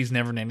that, like, she's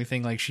never in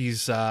anything. Like,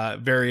 she's a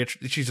very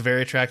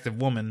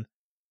attractive woman.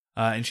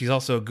 And she's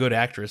also a good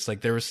actress.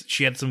 Like,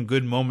 she had some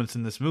good moments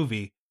in this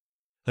movie.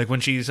 Like,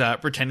 when she's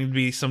pretending to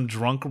be some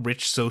drunk,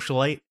 rich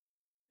socialite.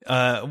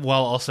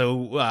 While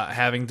also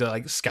having to,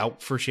 like,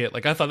 scout for shit.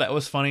 Like, I thought that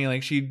was funny.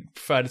 Like, she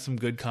provided some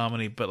good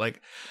comedy. But, like,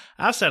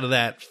 outside of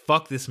that,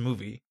 fuck this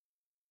movie.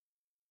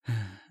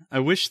 I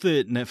wish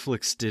that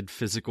Netflix did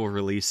physical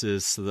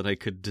releases so that I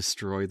could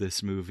destroy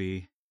this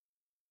movie.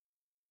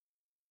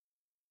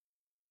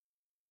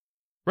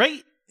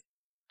 Right?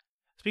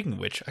 Speaking of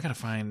which, I gotta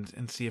find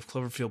and see if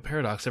Cloverfield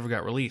Paradox ever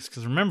got released.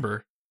 Because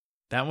remember,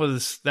 that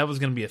was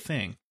gonna be a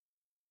thing.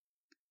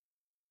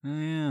 Oh,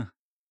 yeah.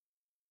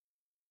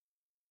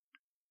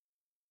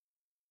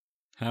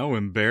 How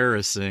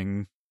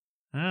embarrassing.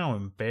 How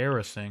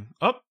embarrassing.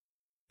 Oh,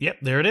 yep,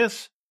 there it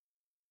is.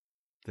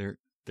 There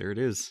it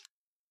is.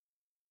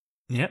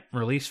 Yep,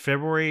 released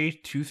February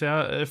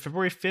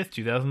 5th,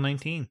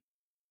 2019.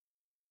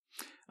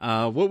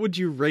 What would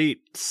you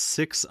rate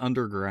Six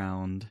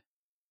Underground?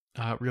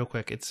 Real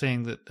quick, it's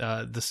saying that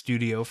the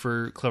studio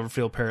for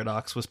Cloverfield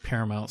Paradox was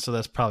Paramount, so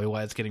that's probably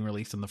why it's getting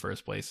released in the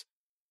first place.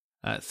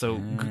 So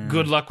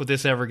good luck with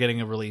this ever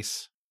getting a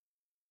release.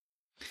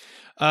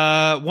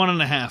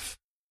 1.5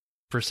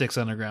 for Six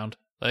Underground.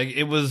 Like,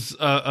 it was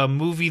a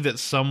movie that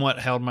somewhat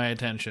held my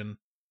attention,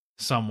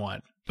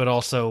 somewhat, but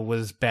also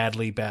was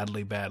badly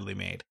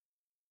made.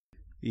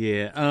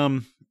 Yeah,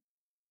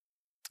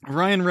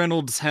 Ryan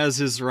Reynolds has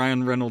his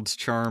Ryan Reynolds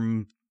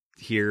charm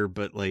here,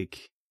 but,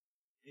 like,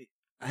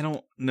 I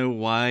don't know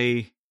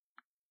why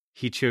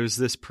he chose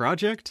this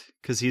project,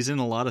 because he's in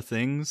a lot of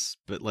things,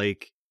 but,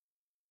 like,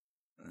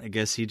 I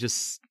guess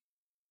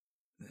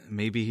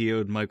maybe he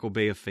owed Michael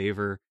Bay a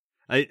favor.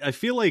 I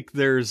feel like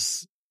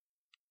there's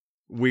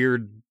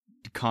weird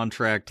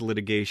contract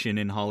litigation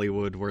in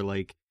Hollywood where,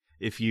 like,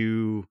 if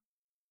you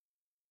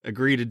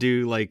agree to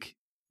do, like,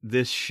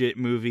 this shit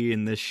movie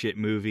and this shit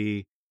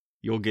movie,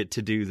 you'll get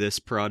to do this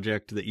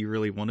project that you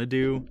really want to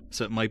do.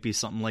 So it might be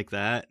something like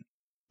that.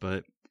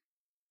 But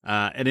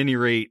at any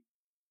rate,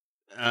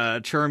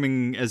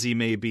 charming as he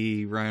may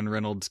be, Ryan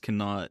Reynolds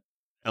cannot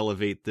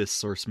elevate this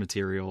source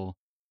material,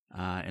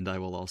 and I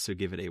will also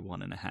give it a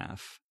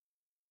 1.5.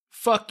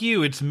 Fuck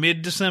you, it's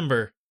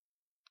mid-December.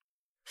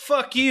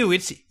 Fuck you,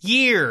 it's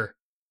year.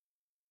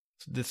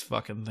 This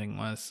fucking thing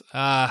was.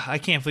 I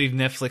can't believe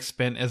Netflix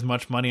spent as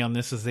much money on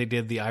this as they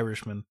did The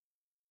Irishman.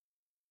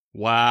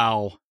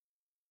 Wow.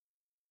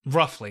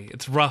 Roughly.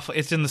 It's rough.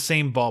 It's in the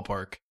same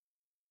ballpark.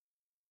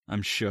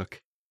 I'm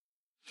shook.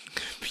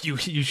 You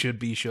should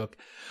be shook.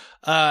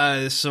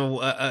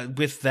 So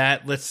with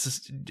that, let's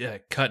just,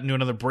 cut into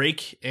another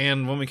break.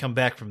 And when we come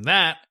back from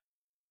that,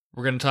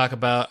 we're going to talk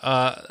about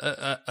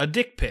a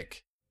dick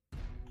pic.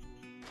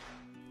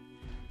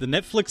 The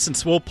Netflix and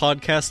Swole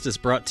podcast is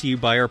brought to you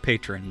by our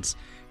patrons.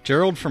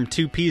 Gerald from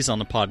 2Ps on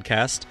the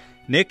podcast,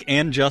 Nick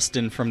and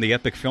Justin from the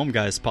Epic Film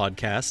Guys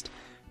podcast,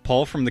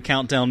 Paul from the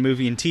Countdown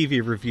Movie and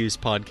TV Reviews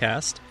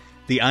podcast,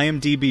 the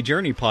IMDb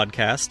Journey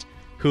podcast,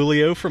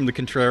 Julio from the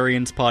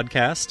Contrarians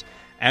podcast,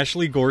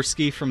 Ashley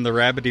Gorski from the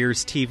Rabbit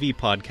Ears TV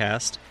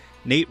podcast,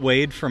 Nate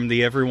Wade from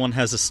the Everyone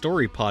Has a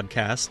Story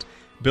podcast,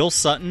 Bill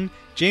Sutton,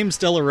 James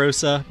Della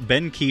Rosa,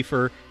 Ben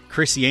Kiefer,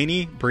 Chris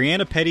Yaney,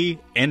 Brianna Petty,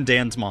 and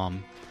Dan's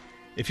mom.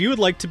 If you would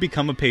like to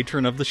become a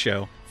patron of the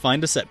show,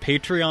 find us at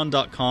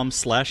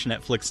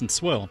patreon.com/Netflix and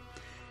Swill.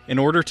 In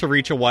order to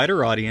reach a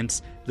wider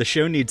audience, the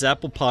show needs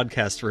Apple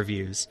Podcast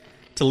reviews.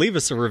 To leave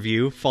us a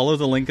review, follow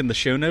the link in the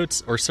show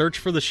notes or search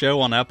for the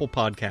show on Apple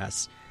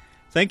Podcasts.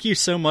 Thank you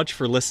so much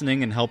for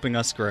listening and helping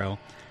us grow.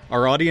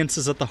 Our audience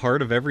is at the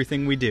heart of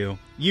everything we do.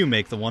 You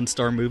make the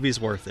one-star movies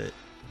worth it.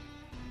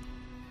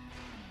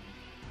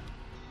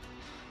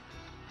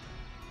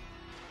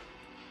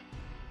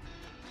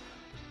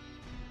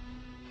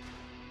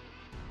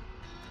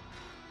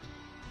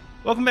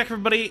 Welcome back,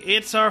 everybody.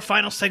 It's our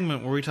final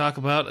segment where we talk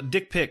about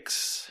dick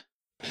pics.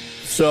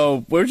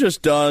 So, we're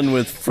just done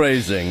with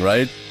phrasing,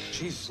 right?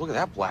 Jesus, look at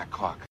that black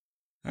cock.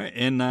 All right,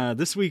 and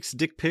this week's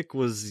dick pic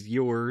was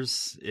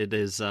yours. It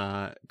is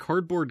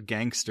Cardboard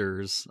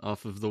Gangsters,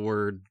 off of the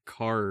word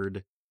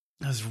card.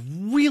 I was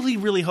really,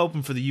 really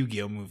hoping for the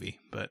Yu-Gi-Oh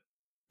movie, but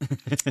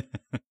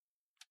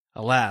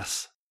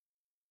alas.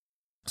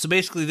 So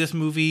basically, this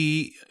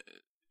movie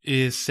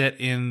is set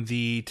in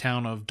the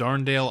town of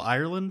Darndale,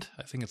 Ireland.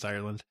 I think it's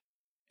Ireland.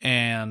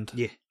 And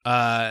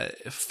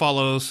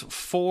follows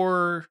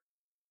four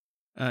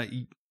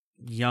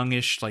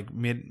youngish,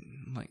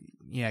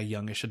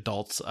 youngish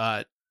adults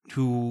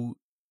who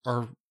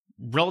are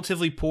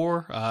relatively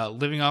poor,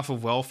 living off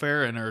of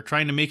welfare, and are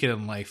trying to make it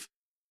in life,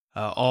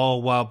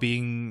 all while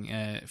being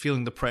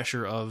feeling the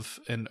pressure of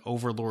an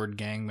overlord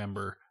gang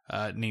member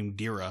named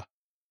Dira.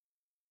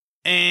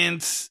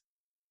 And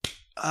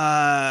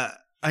I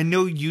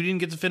know you didn't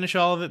get to finish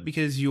all of it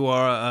because you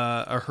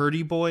are a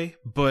herdy boy,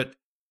 but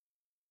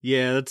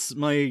yeah, that's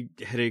my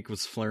headache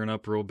was flaring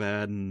up real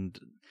bad, and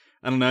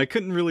I don't know, I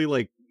couldn't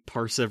really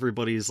parse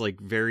everybody's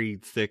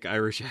very thick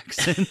Irish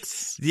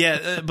accents.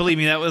 Yeah, believe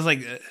me, that was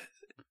they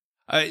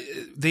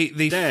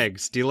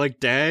Dags. Do you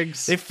like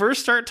Dags? They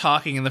first start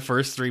talking in the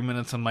first 3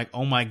 minutes. I'm like,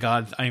 oh my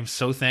god, I am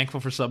so thankful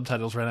for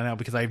subtitles right now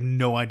because I have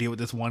no idea what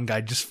this one guy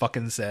just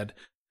fucking said.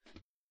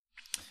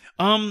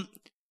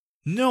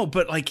 No,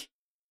 but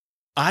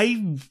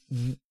I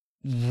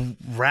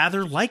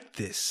rather liked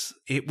this.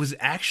 It was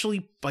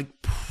actually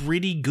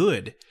pretty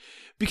good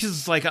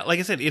because like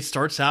I said, it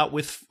starts out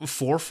with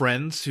four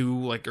friends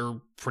who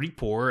are pretty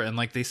poor and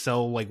they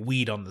sell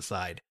weed on the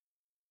side.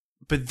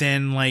 But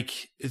then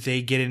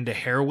they get into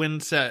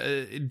heroin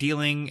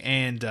dealing,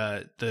 and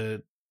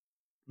the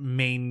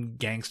main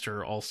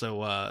gangster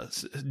also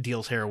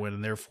deals heroin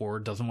and therefore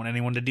doesn't want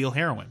anyone to deal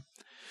heroin.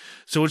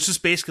 So it's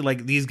just basically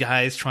these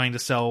guys trying to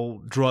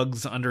sell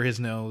drugs under his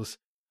nose,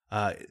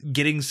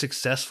 getting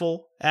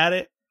successful at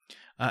it,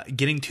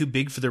 getting too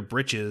big for their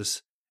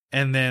britches,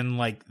 and then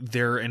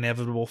their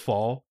inevitable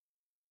fall.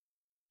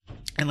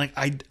 And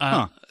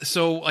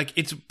so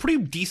it's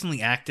pretty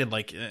decently acted.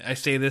 I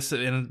say this,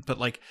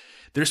 but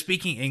they're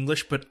speaking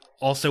English, but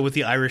also with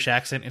the Irish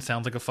accent, it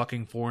sounds like a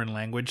fucking foreign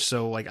language.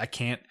 So I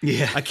can't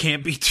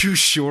be too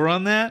sure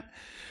on that.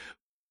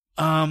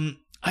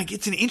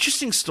 It's an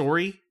interesting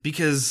story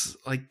because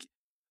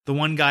the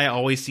one guy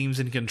always seems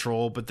in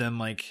control, but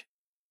then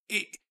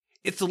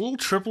it's a little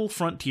triple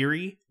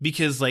frontier-y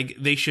because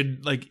they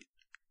should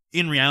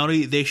in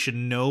reality they should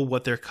know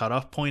what their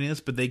cutoff point is,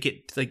 but they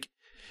get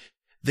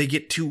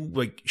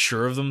too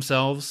sure of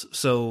themselves,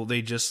 so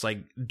they just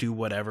do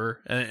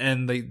whatever,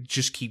 and they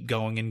just keep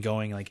going and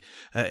going.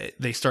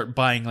 They start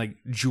buying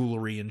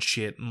jewelry and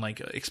shit and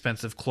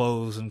expensive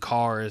clothes and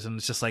cars, and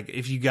it's just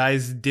if you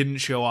guys didn't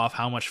show off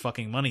how much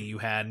fucking money you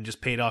had and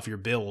just paid off your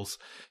bills,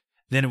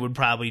 then it would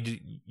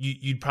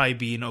you'd probably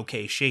be in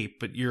okay shape.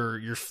 But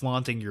you're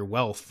flaunting your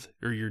wealth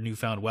or your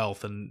newfound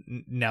wealth,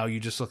 and now you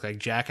just look like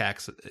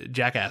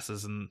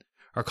jackasses and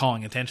are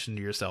calling attention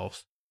to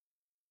yourselves.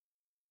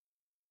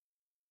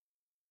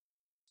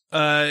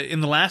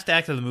 In the last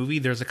act of the movie,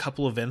 there's a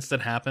couple events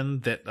that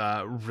happened that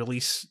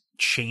really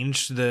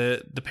changed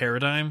the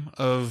paradigm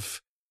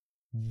of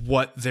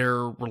what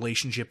their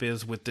relationship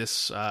is with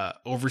this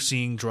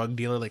overseeing drug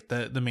dealer, like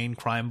the main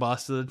crime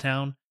boss of the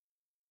town.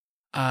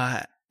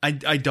 I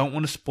don't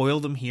want to spoil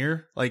them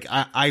here. Like,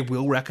 I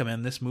will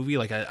recommend this movie.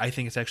 Like, I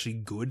think it's actually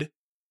good.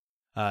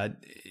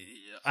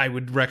 I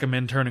would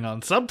recommend turning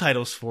on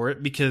subtitles for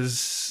it,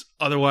 because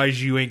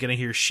otherwise you ain't gonna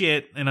hear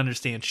shit and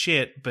understand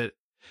shit. But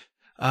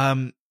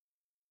I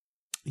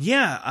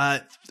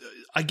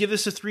give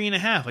this a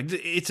 3.5. Like,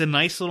 it's a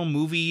nice little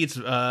movie. It's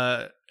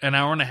an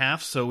hour and a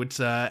half, so it's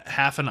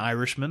half an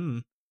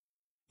Irishman.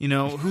 You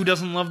know, who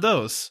doesn't love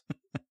those?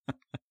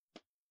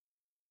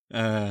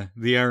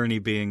 The irony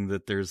being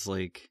that there's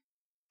like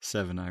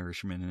 7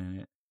 Irishmen in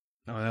it.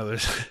 Oh no,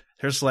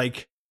 there's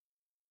like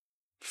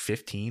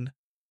 15,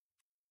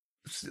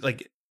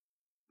 like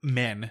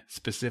men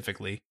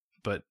specifically.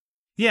 But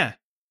yeah,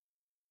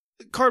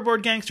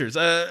 Cardboard Gangsters.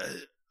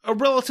 A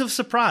relative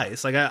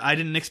surprise. Like, I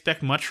didn't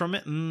expect much from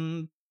it,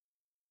 and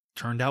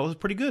turned out it was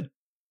pretty good.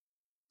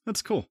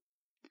 That's cool.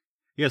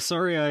 Yeah,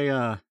 sorry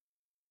I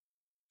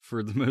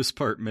for the most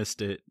part missed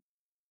it.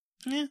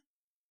 Yeah,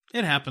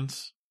 it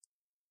happens.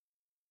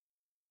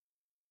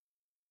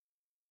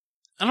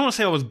 I don't want to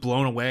say I was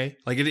blown away.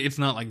 Like, it's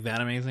not like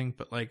that amazing,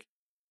 but like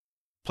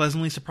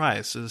pleasantly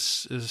surprised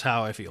is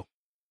how I feel.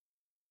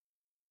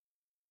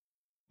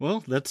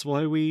 Well, that's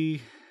why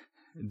we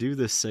do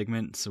this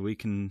segment, so we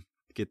can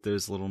get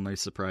those little nice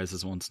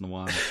surprises once in a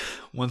while.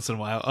 Once in a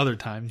while. Other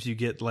times you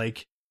get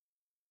like,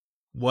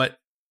 what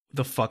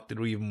the fuck did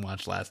we even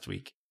watch last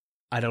week?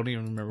 I don't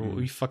even remember what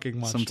we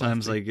fucking watched.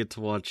 Sometimes last week. I get to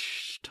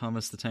watch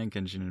Thomas the Tank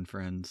Engine and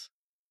Friends.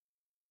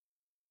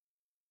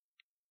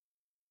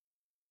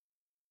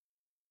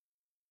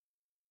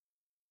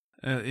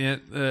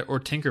 Or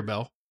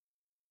Tinkerbell.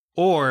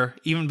 Or,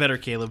 even better,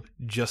 Caleb,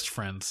 just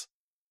Friends.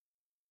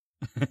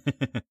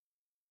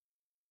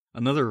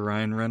 Another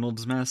Ryan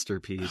Reynolds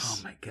masterpiece.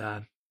 Oh my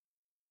god.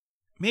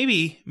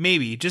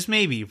 Maybe, just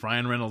maybe,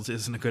 Ryan Reynolds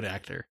isn't a good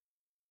actor.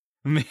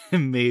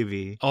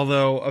 Maybe.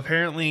 Although,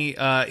 apparently,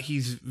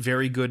 he's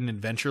very good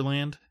in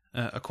Adventureland,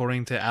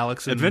 according to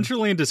Alex.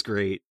 Adventureland is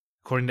great.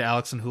 According to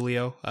Alex and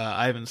Julio.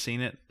 I haven't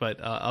seen it,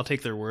 but I'll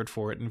take their word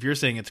for it. And if you're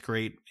saying it's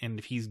great, and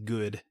if he's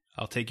good,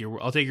 I'll take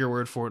your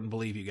word for it and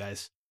believe you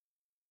guys.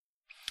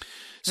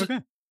 So,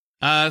 okay.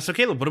 So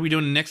Caleb, what are we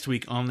doing next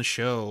week on the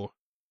show?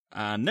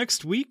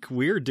 Next week,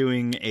 we're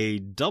doing a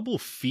double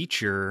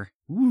feature.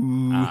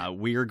 Ooh.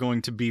 We are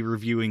going to be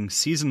reviewing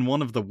Season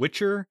 1 of The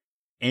Witcher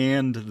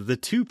and The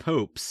Two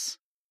Popes.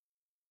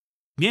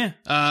 Yeah,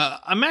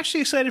 I'm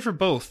actually excited for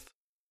both.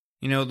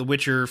 You know, The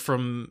Witcher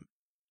from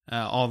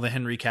all the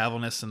Henry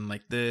Cavill-ness and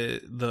like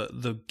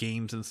the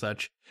games and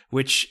such,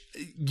 which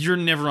you're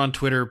never on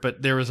Twitter,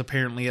 but there was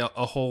apparently a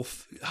whole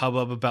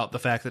hubbub about the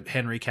fact that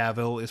Henry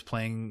Cavill is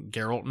playing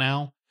Geralt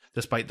now,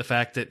 despite the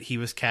fact that he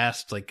was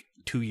cast like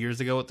 2 years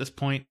ago at this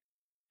point.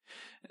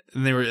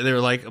 And they were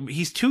like,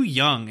 he's too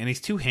young and he's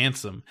too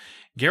handsome.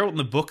 Geralt in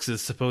the books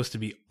is supposed to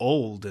be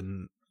old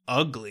and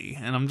ugly,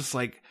 and I'm just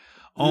like,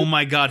 oh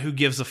my god, who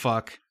gives a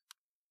fuck?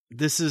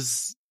 This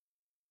is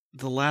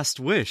The Last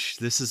Wish.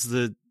 This is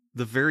the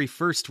very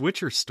first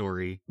Witcher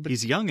story. But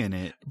he's young in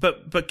it.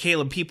 But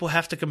Caleb, people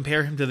have to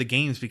compare him to the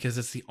games because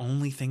it's the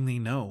only thing they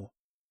know.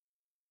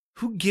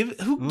 Who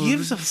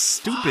gives a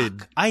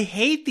stupid? Fuck? I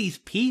hate these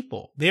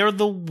people. They are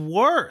the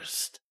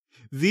worst.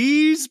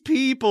 These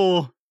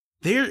people.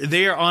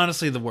 They are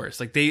honestly the worst.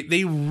 Like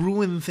they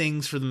ruin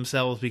things for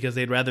themselves because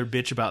they'd rather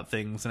bitch about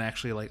things than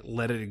actually like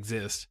let it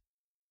exist.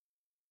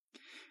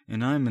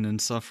 And I'm an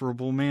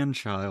insufferable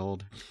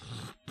man-child.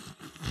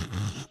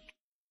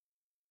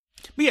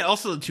 But yeah,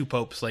 also the Two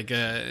Popes. Like,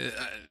 I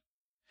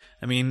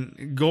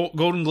mean,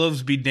 Golden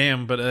Globes be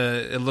damned, but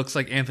it looks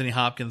like Anthony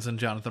Hopkins and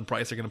Jonathan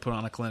Pryce are going to put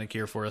on a clinic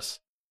here for us.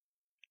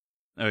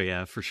 Oh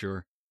yeah, for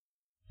sure.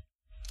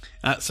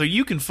 So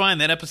you can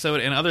find that episode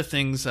and other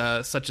things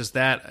such as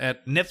that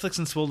at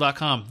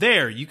netflixandswill.com.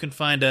 There, you can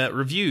find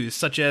reviews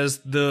such as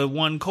the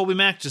one Colby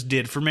Mack just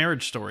did for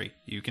Marriage Story.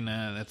 You can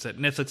that's at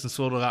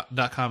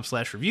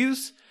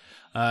netflixandswill.com/reviews.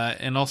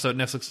 And also at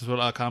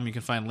netflixandswill.com you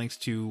can find links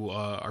to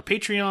our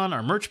Patreon,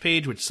 our merch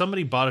page, which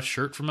somebody bought a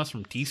shirt from us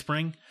from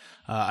Teespring.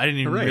 I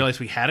didn't even realize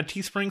we had a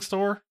Teespring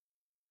store.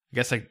 I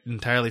guess I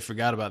entirely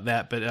forgot about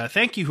that. But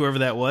thank you, whoever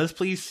that was.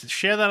 Please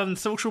share that on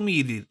social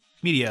media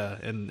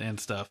and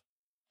stuff.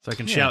 So I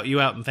can shout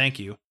you out and thank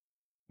you.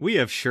 We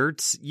have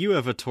shirts. You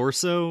have a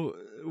torso.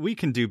 We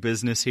can do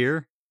business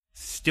here.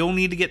 Still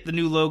need to get the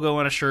new logo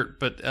on a shirt,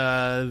 but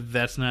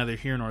that's neither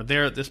here nor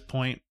there at this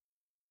point.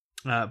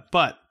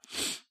 But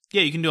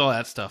yeah, you can do all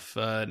that stuff.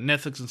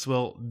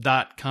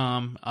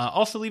 Netflixandswill.com.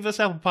 Also leave us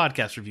Apple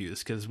Podcast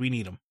reviews because we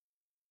need them.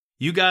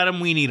 You got them,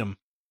 we need them.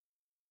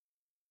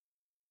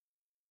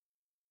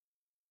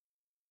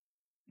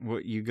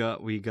 What you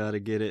got, we gotta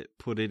get it.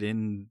 Put it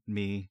in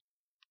me.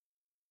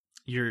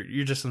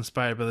 You're just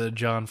inspired by the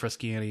John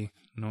Frusciante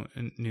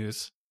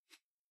news.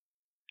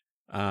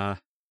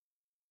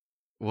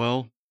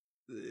 Well,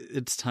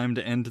 it's time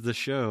to end the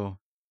show.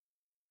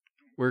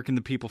 Where can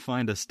the people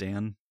find us,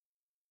 Dan?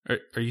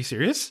 Are you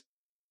serious?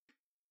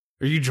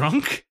 Are you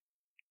drunk?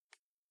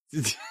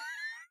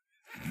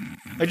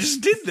 I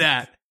just did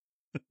that.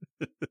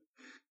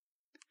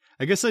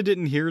 I guess I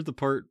didn't hear the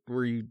part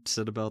where you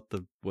said about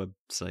the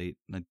website.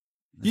 I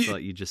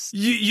thought you just...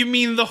 You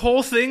mean the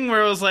whole thing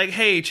where it was like,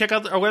 hey, check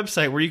out our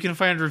website where you can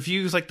find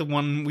reviews like the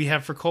one we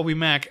have for Colby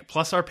Mac,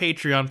 plus our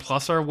Patreon,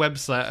 plus our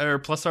website, or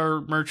plus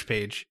our merch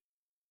page.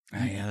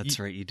 Oh, yeah, that's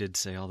right. You did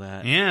say all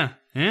that. Yeah.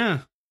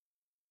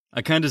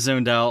 I kind of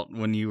zoned out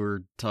when you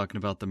were talking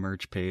about the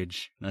merch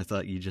page, and I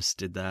thought you just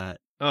did that.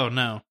 Oh,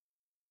 no.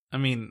 I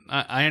mean,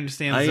 I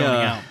understand zoning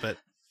out, but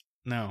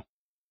no.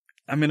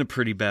 I'm in a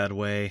pretty bad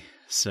way,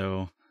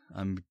 so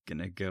I'm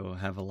gonna go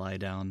have a lie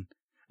down.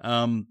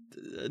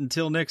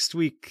 Until next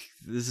week,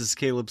 this is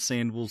Caleb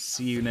saying we'll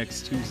see you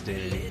next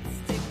Tuesday.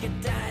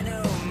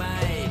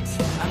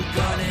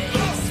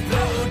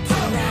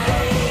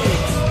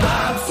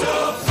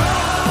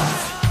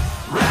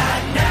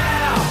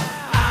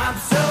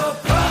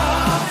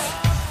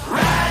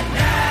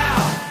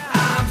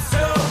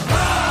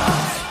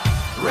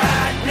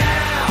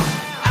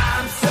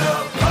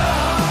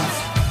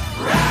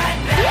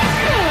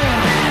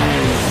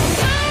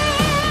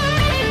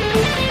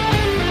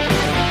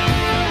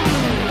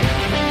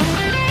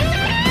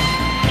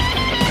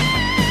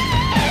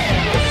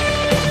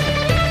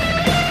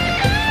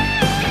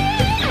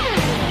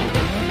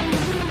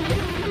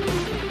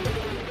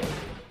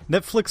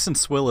 Netflix and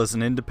Swill is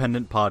an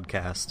independent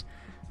podcast.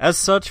 As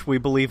such, we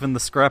believe in the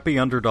scrappy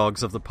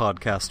underdogs of the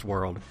podcast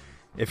world.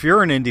 If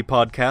you're an indie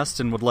podcast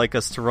and would like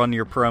us to run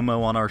your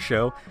promo on our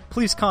show,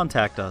 please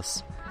contact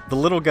us. The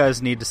little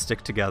guys need to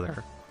stick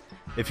together.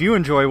 If you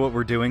enjoy what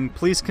we're doing,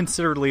 please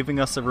consider leaving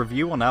us a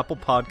review on Apple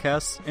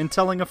Podcasts and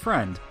telling a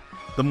friend.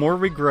 The more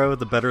we grow,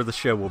 the better the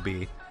show will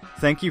be.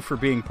 Thank you for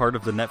being part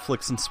of the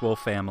Netflix and Swill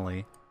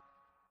family.